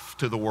life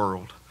to the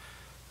world.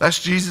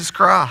 That's Jesus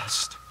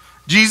Christ.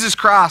 Jesus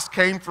Christ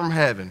came from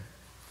heaven.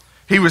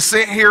 He was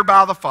sent here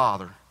by the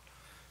Father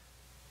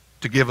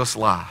to give us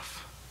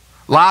life.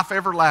 Life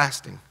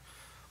everlasting.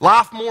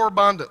 Life more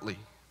abundantly.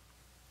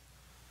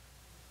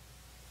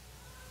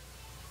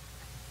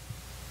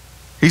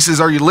 He says,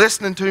 are you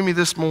listening to me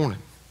this morning?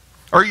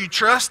 Are you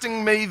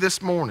trusting me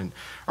this morning?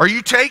 Are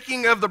you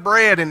taking of the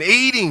bread and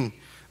eating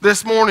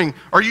this morning?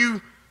 Are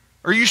you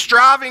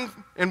striving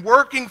and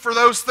working for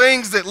those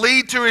things that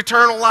lead to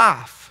eternal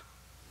life?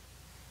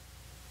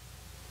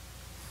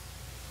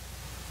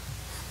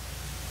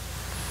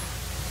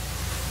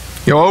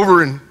 You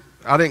know,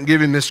 I didn't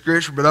give him this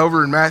scripture, but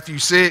over in Matthew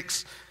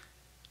 6,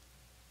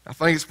 I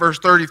think it's verse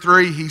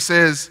 33, he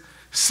says,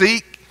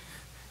 seek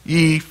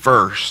ye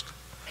first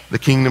the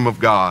kingdom of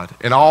God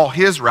and all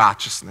his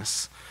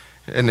righteousness,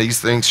 and these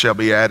things shall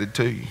be added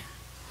to you.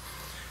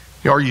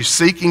 Are you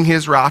seeking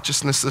his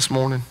righteousness this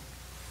morning?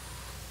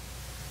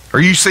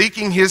 Are you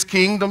seeking his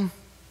kingdom?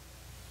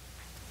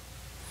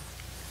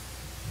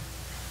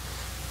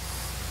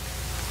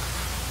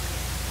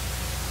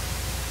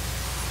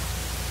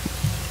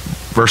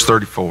 Verse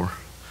 34.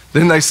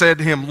 Then they said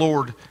to him,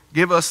 Lord,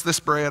 give us this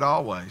bread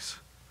always.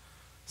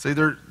 See,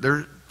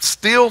 they're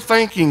still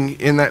thinking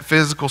in that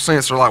physical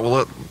sense. They're like, well,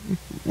 look,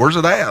 where's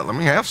it at? Let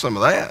me have some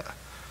of that.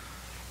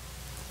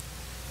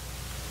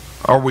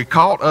 Are we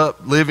caught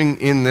up living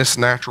in this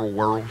natural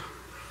world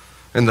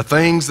and the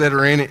things that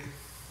are in it?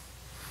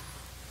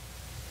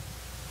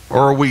 Or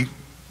are we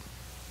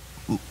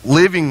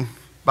living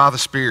by the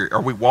Spirit?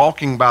 Are we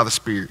walking by the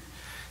Spirit?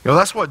 You know,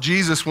 that's what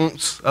Jesus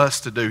wants us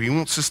to do. He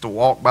wants us to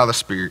walk by the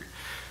Spirit.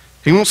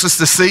 He wants us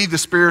to see the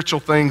spiritual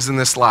things in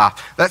this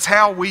life. That's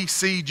how we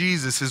see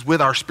Jesus, is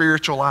with our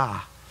spiritual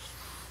eye.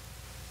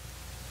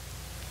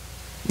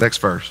 Next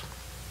verse.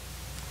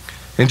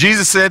 And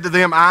Jesus said to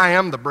them, I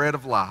am the bread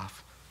of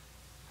life.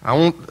 I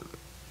want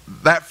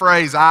that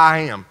phrase, I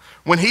am.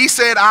 When he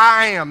said,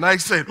 I am, they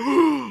said,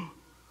 ooh.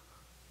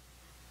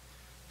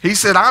 He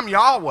said, I'm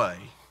Yahweh.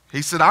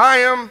 He said, I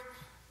am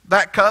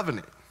that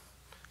covenant.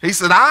 He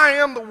said, I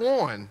am the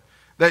one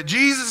that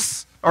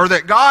Jesus, or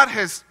that God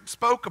has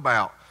spoke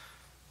about,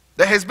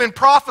 that has been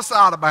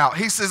prophesied about.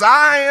 He says,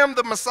 I am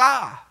the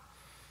Messiah.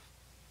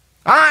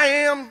 I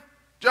am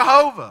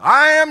Jehovah.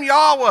 I am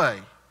Yahweh.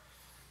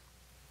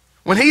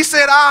 When he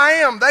said, I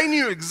am, they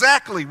knew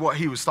exactly what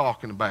he was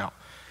talking about.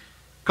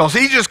 Because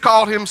he just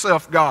called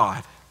himself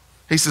God.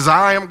 He says,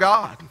 I am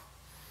God.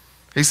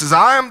 He says,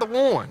 I am the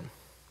one.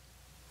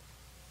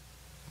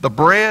 The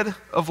bread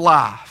of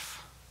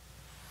life.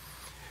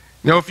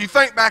 You know, if you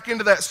think back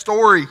into that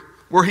story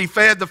where he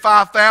fed the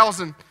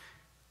 5,000,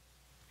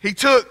 he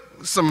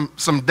took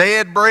some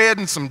dead bread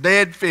and some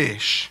dead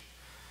fish,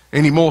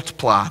 and he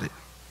multiplied it.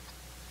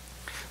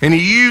 And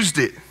he used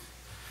it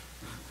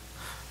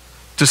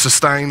to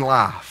sustain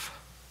life.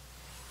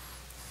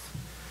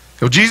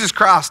 You know, Jesus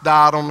Christ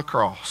died on the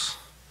cross.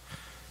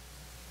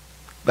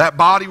 That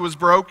body was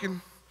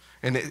broken,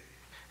 and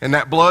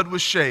that blood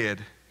was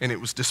shed, and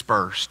it was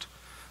dispersed,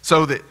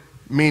 so that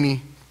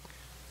many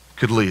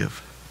could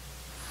live.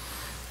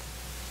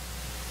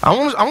 I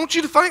want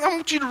you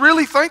to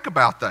really think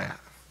about that.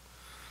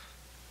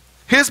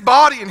 His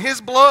body and his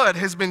blood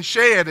has been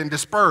shed and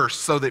dispersed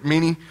so that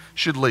many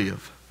should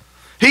live.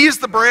 He is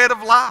the bread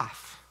of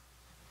life.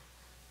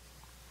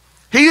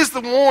 He is the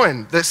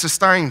one that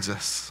sustains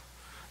us,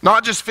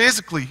 not just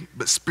physically,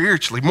 but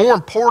spiritually. More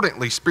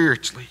importantly,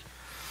 spiritually.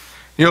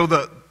 You know,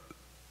 the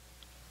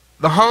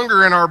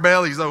hunger in our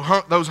bellies,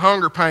 those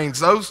hunger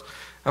pains, they'll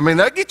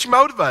get you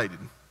motivated.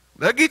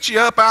 They'll get you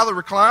up out of the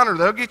recliner.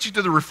 They'll get you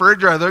to the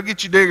refrigerator. They'll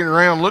get you digging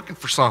around looking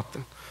for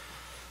something.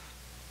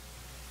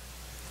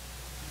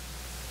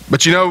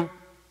 But you know,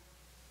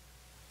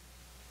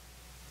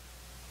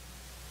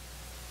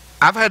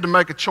 I've had to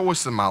make a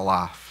choice in my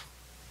life.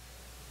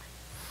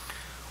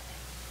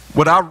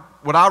 Would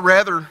I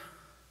rather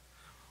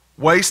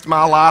waste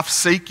my life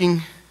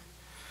seeking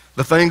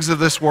the things of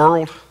this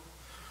world?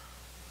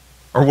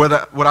 Or would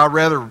I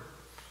rather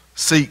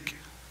seek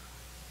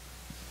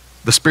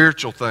the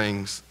spiritual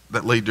things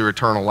that lead to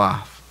eternal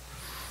life?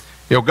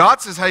 You know,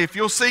 God says, hey, if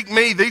you'll seek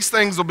me, these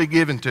things will be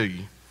given to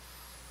you.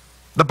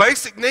 The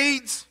basic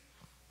needs,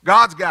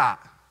 God's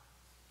got.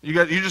 You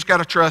just got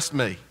to trust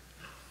me.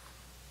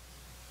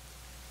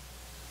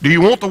 Do you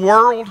want the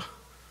world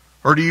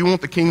or do you want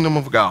the kingdom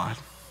of God?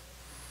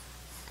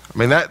 I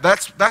mean,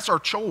 that's our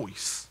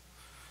choice.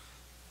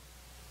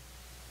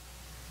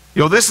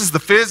 You know, this is the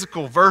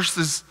physical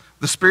versus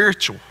the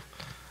spiritual.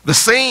 The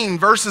seen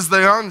versus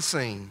the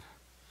unseen.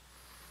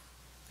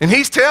 And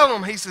he's telling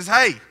them, he says,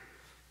 hey,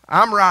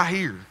 I'm right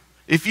here.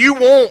 If you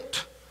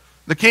want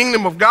the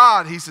kingdom of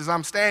God, he says,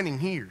 I'm standing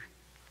here.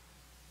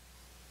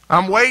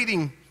 I'm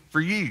waiting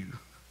for you.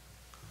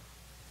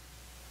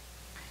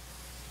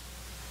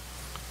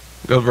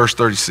 Go to verse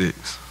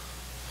 36.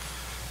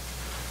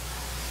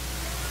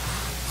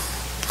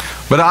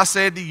 But I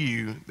said to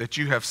you that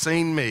you have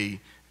seen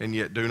me and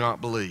yet do not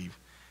believe.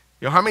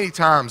 You know, how many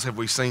times have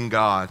we seen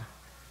God?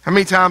 How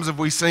many times have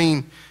we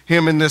seen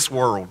him in this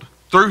world?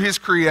 Through his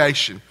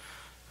creation.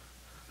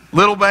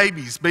 Little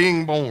babies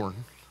being born.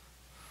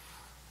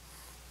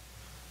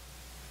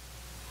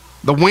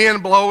 The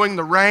wind blowing,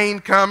 the rain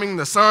coming,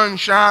 the sun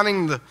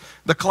shining,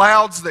 the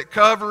clouds that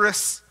cover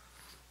us.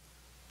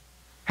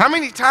 How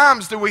many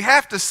times do we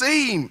have to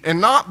see him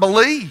and not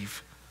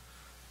believe?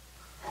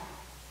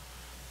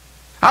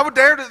 I would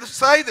dare to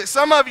say that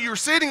some of you are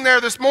sitting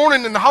there this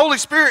morning and the Holy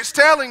Spirit's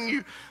telling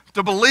you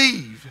to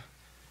believe.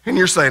 And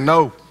you're saying,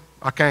 no,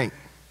 I can't.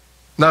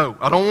 No,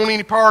 I don't want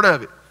any part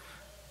of it.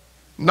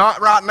 Not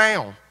right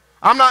now.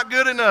 I'm not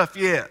good enough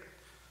yet.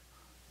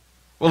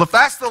 Well, if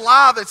that's the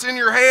lie that's in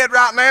your head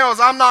right now is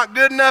I'm not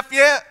good enough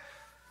yet,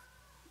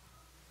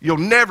 you'll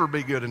never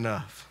be good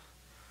enough.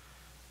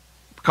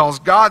 Because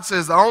God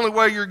says the only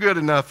way you're good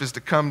enough is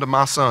to come to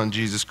my Son,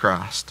 Jesus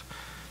Christ.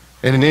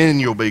 And then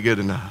you'll be good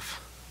enough.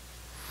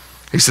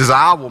 He says,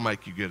 I will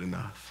make you good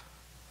enough.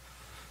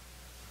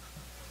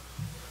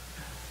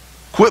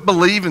 Quit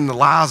believing the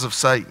lies of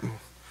Satan.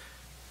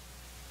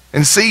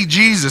 And see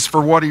Jesus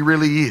for what he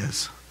really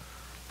is.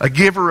 A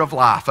giver of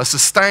life, a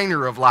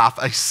sustainer of life,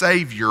 a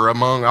savior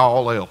among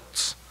all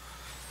else.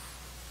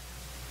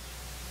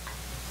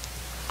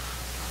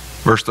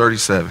 Verse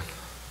 37.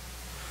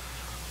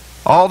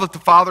 All that the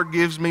Father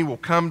gives me will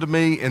come to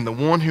me, and the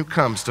one who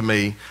comes to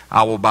me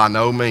I will by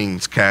no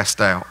means cast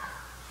out.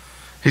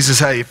 He says,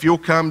 hey, if you'll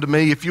come to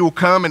me, if you'll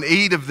come and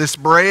eat of this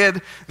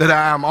bread that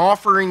I am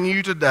offering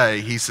you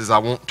today, he says, I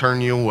won't turn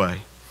you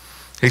away.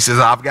 He says,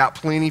 I've got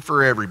plenty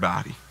for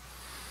everybody.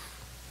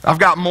 I've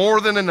got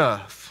more than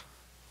enough.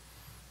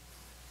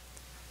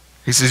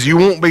 He says, you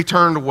won't be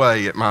turned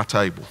away at my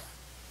table.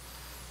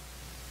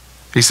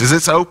 He says,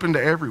 it's open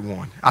to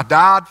everyone. I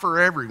died for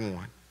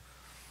everyone.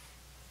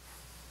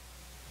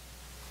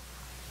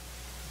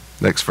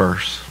 Next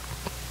verse.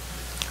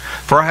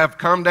 For I have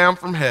come down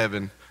from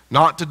heaven,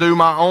 not to do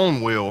my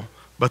own will,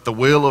 but the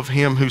will of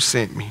him who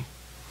sent me.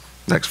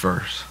 Next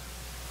verse.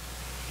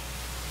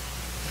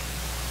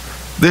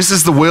 This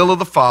is the will of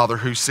the Father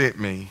who sent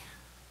me,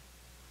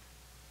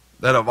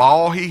 that of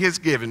all he has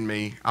given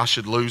me, I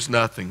should lose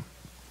nothing,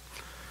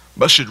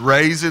 but should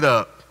raise it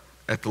up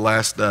at the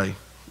last day.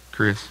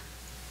 Chris?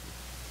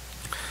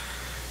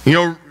 You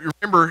know,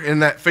 remember in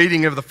that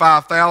feeding of the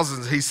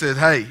 5,000, he said,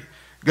 hey,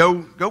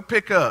 go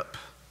pick up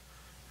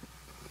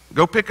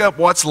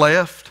what's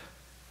left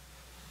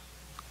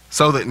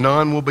so that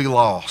none will be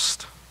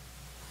lost.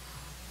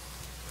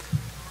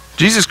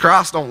 Jesus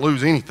Christ don't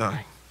lose anything.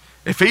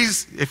 If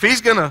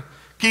he's going to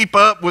keep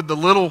up with the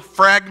little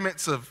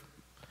fragments of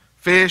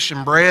fish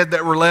and bread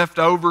that were left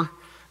over,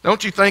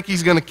 don't you think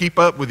he's going to keep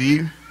up with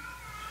you?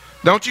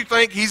 Don't you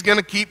think he's going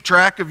to keep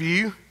track of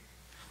you?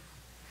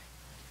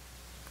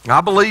 I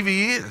believe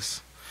he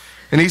is.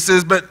 And he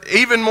says, but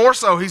even more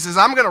so, he says,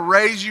 I'm going to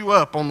raise you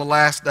up on the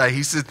last day.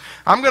 He says,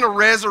 I'm going to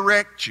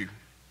resurrect you.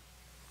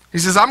 He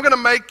says, I'm going to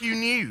make you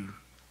new.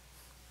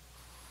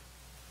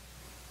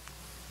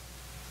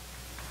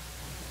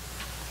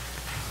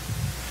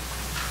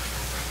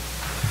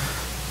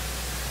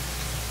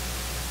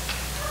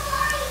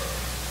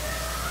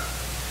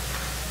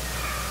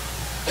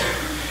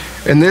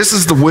 And this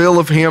is the will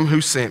of him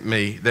who sent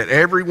me, that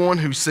everyone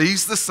who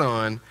sees the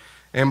Son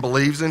and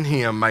believes in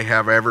him may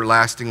have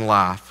everlasting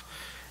life,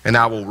 and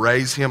I will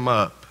raise him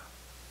up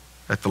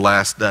at the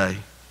last day.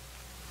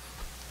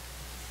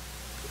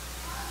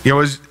 You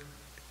know,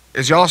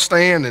 as y'all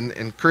stand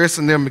and Chris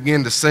and them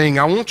begin to sing,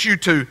 I want you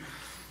to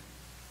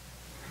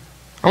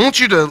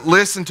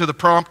listen to the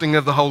prompting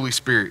of the Holy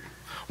Spirit.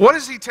 What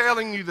is he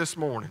telling you this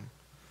morning?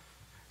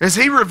 Has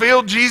he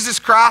revealed Jesus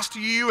Christ to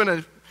you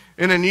in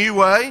a new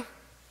way?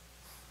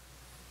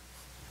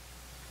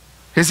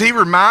 Has he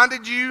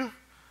reminded you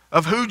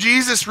of who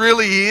Jesus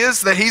really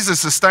is, that he's a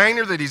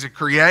sustainer, that he's a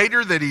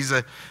creator, that he's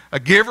a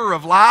giver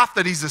of life,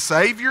 that he's a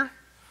savior?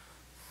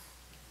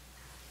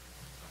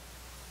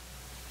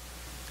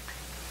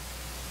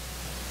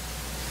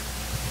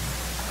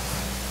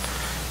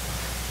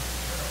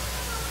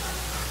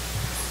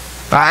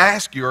 I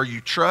ask you, are you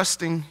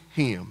trusting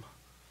him?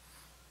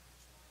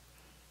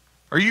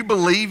 Are you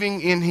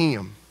believing in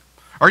him?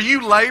 Are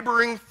you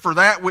laboring for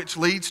that which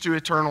leads to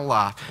eternal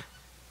life?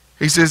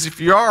 He says, if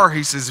you are,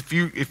 he says,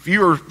 if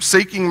you are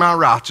seeking my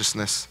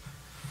righteousness,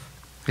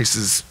 he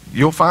says,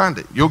 you'll find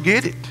it. You'll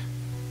get it.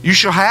 You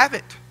shall have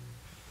it.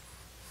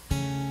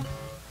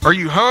 Are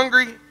you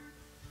hungry?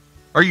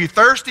 Are you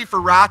thirsty for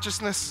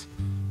righteousness?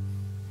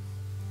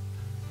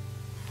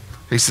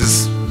 He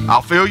says,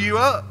 I'll fill you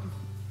up.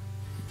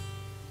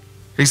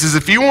 He says,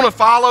 if you want to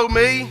follow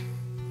me,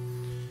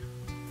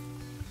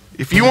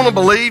 if you want to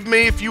believe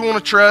me, if you want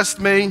to trust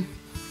me,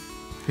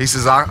 he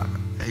says, I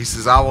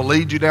will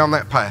lead you down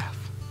that path.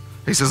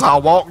 He says,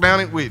 I'll walk down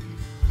it with you.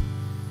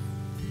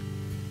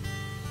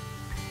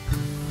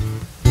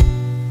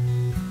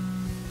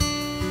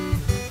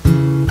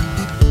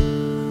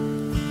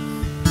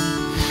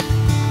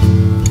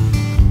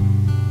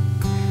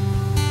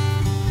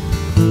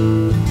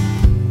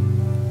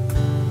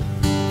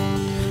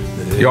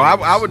 You know,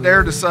 I would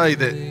dare to say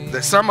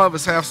that some of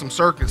us have some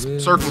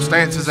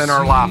circumstances in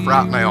our life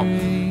right now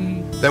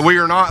that we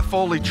are not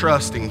fully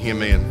trusting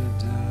him in.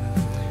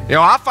 You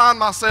know, I find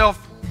myself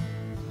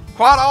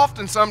quite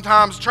often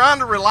sometimes trying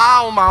to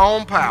rely on my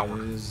own power,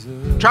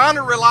 trying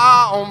to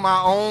rely on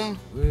my own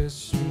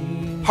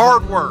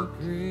hard work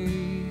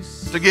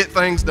to get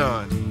things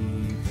done.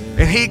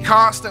 And he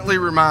constantly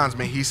reminds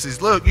me, he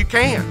says, look, you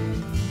can't.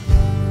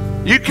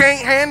 You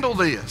can't handle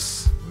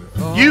this.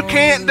 You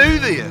can't do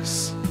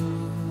this.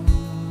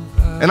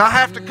 And I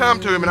have to come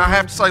to him and I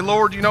have to say,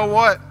 Lord, you know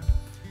what?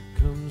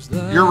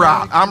 You're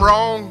right. I'm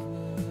wrong.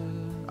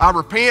 I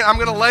repent. I'm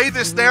going to lay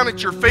this down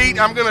at your feet.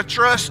 I'm going to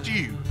trust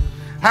you.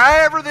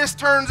 However this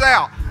turns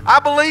out, I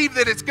believe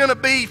that it's going to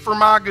be for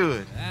my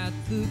good.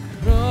 You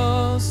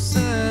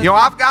know,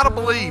 I've got to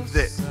believe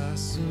that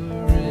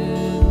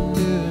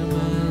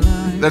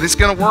it's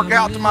going to work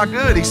out to my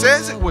good. He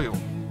says it will.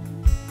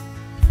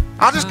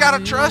 I just got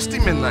to trust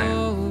him in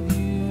that.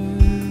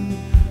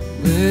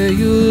 Where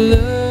you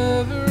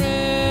love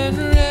ran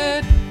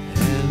red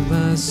and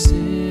my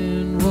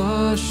sin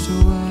washed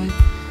white,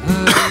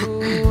 I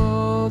owe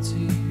all to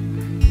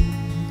you.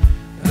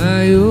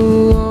 I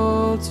owe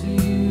all to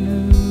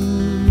you,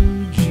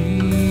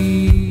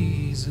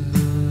 Jesus.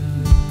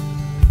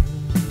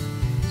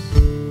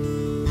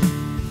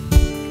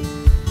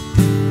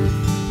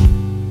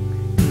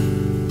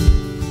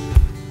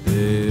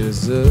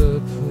 There's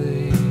a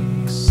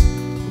place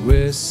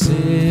where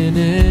sin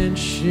and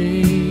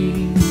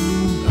shame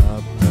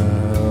are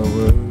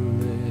powerless.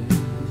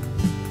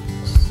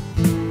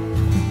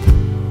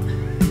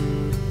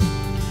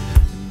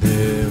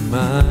 There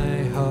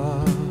my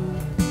heart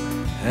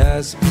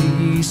has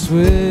peace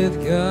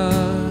with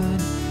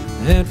God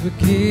and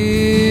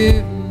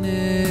forgiveness,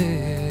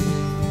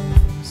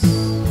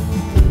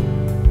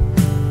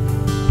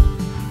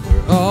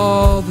 where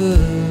all the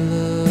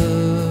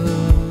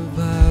love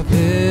I've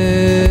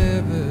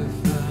ever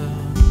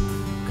found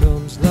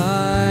comes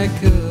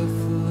like a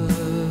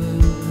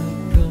flood,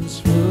 comes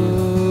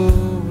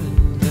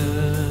flowing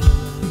down.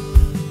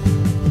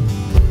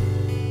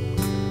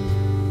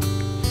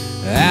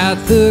 At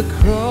the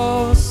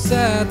cross,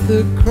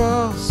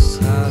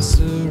 I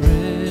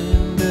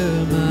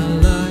surrender my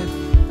life.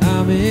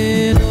 I'm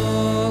in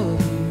all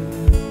of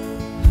you.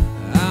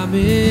 I'm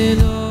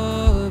in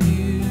all of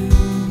you.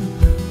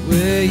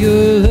 Where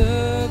your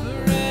love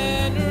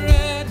ran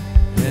red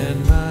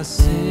and my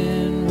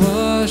sin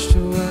washed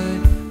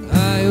white,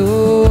 I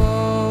owe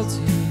all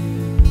to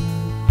you.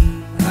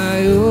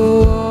 I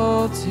owe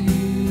all to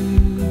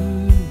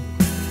you.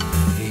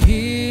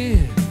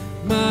 Here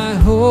my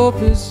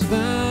hope is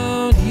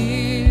found,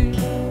 here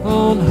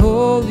on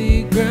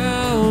holy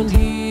ground.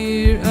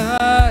 Here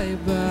I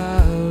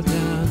bow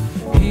down,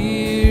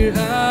 here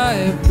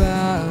I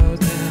bow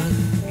down.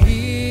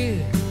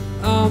 Here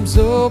arms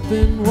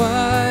open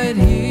wide,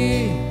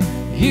 here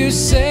you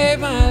save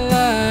my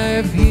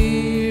life.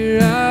 Here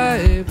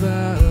I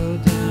bow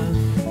down,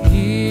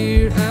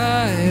 here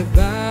I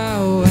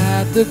bow.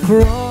 At the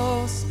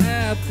cross,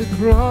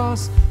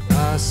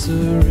 I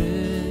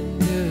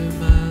surrender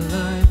my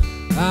life.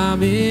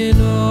 I'm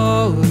in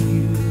all of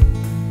you.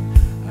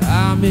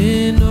 I'm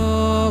in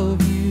all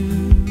of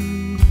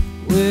you.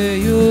 Where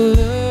your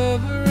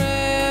love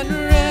ran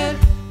red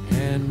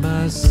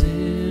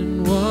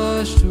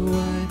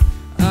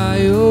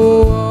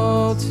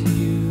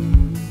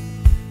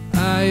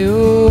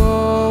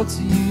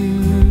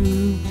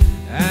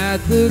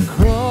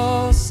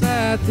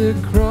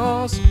the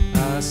cross,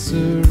 I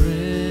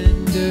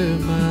surrender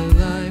my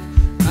life.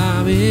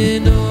 I'm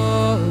in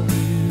awe of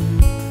you.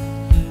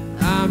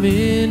 I'm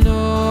in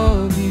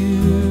awe of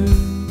you.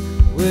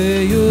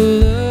 Where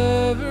your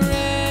love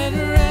ran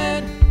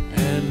red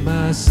and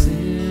my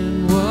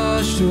sin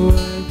washed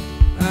away.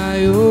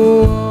 I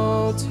owe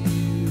all to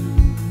you.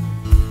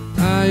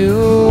 I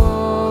owe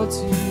all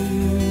to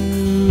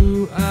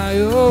you. I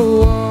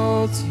owe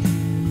all to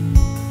you.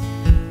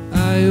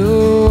 I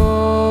owe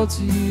all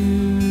to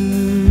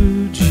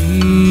you,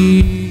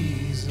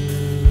 Jesus.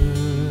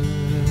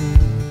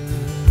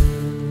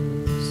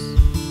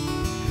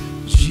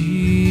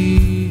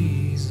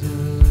 Jesus.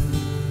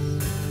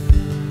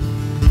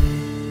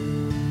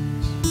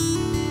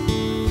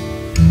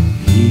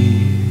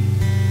 Here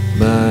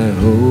my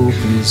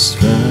hope is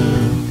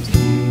found,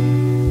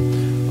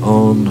 here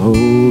on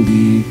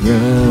holy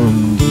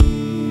ground.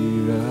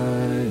 Here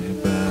I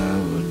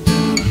bow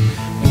down,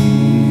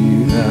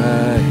 here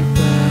I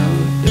bow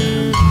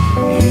down,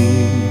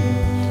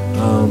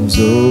 here arms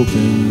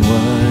open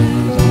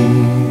wide.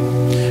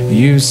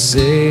 Here you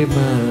save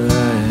my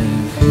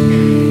life.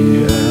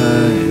 Here I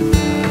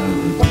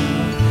bow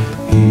down,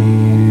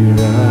 here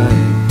I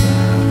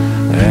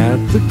bow. At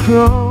the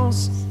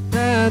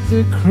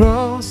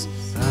cross,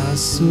 I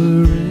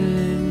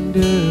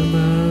surrender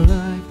my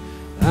life.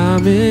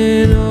 I'm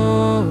in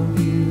awe of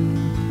you.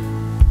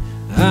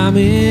 I'm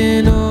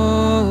in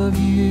awe of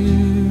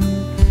you.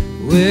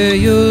 Where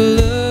your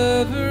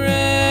love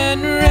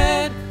ran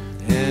red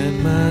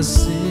and my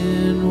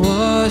sin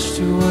washed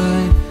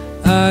away.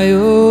 I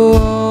owe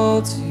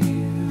all to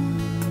you.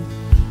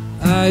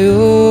 I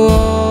owe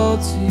all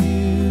to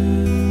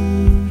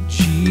you,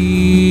 Jesus.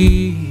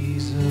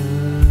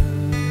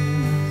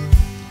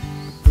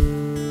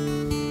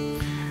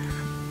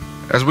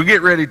 As we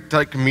get ready to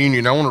take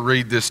communion, I want to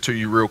read this to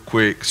you real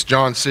quick. It's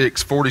John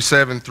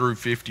 6:47 through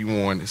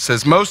 51. It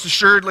says, "Most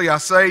assuredly I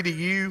say to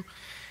you,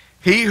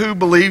 he who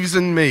believes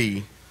in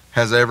me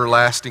has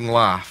everlasting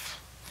life.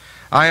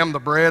 I am the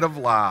bread of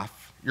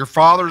life. Your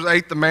fathers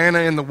ate the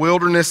manna in the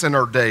wilderness and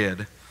are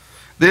dead.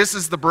 This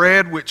is the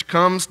bread which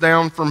comes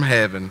down from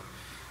heaven,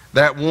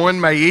 that one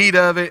may eat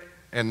of it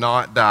and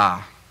not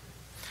die.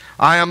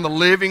 I am the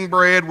living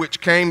bread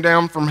which came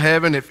down from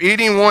heaven. If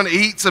anyone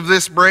eats of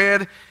this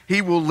bread, he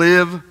will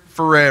live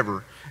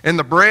forever. And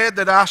the bread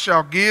that I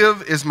shall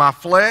give is my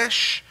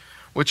flesh,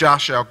 which I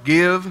shall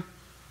give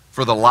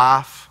for the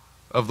life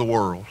of the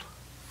world."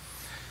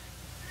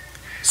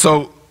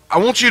 So I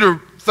want you to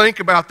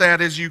think about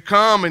that as you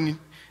come and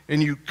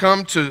you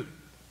come to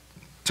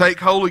take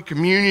Holy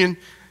Communion,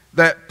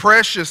 that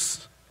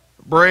precious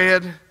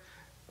bread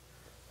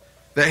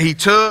that he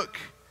took,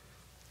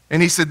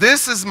 and he said,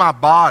 "This is my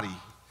body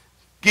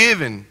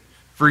given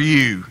for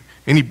you."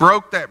 And he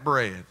broke that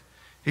bread.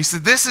 He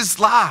said, "This is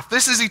life.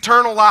 This is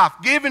eternal life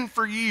given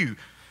for you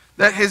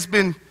that has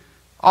been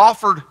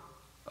offered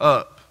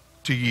up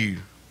to you."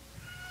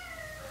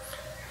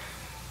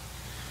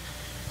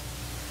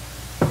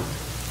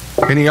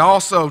 And he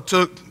also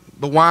took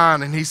the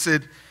wine and he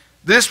said,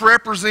 "This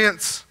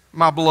represents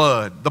my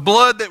blood, the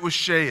blood that was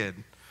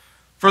shed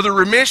for the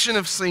remission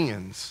of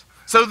sins,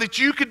 so that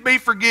you could be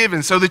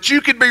forgiven, so that you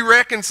could be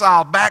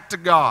reconciled back to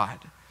God."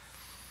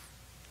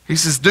 He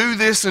says, "Do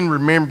this in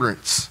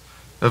remembrance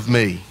of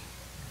me."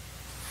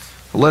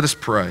 Let us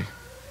pray.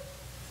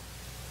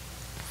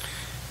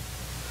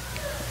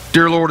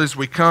 Dear Lord, as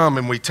we come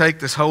and we take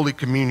this Holy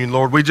Communion,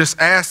 Lord, we just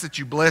ask that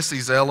you bless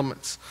these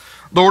elements.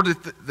 Lord,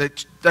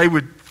 that they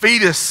would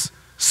feed us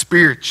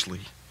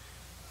spiritually,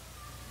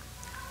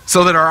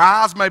 so that our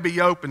eyes may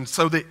be opened,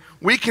 so that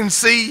we can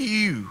see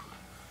you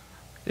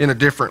in a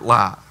different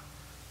light,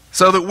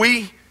 so that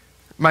we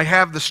may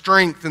have the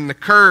strength and the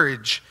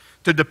courage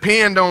to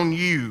depend on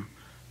you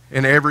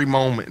in every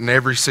moment, in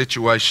every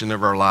situation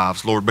of our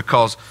lives, Lord,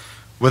 because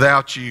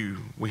without you,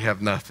 we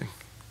have nothing.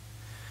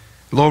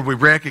 Lord, we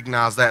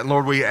recognize that. And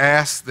Lord, we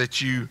ask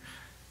that you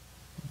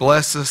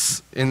bless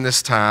us in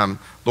this time,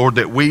 Lord,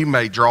 that we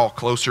may draw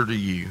closer to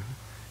you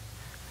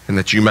and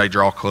that you may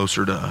draw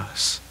closer to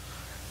us.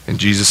 In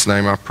Jesus'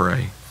 name I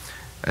pray.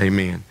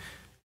 Amen.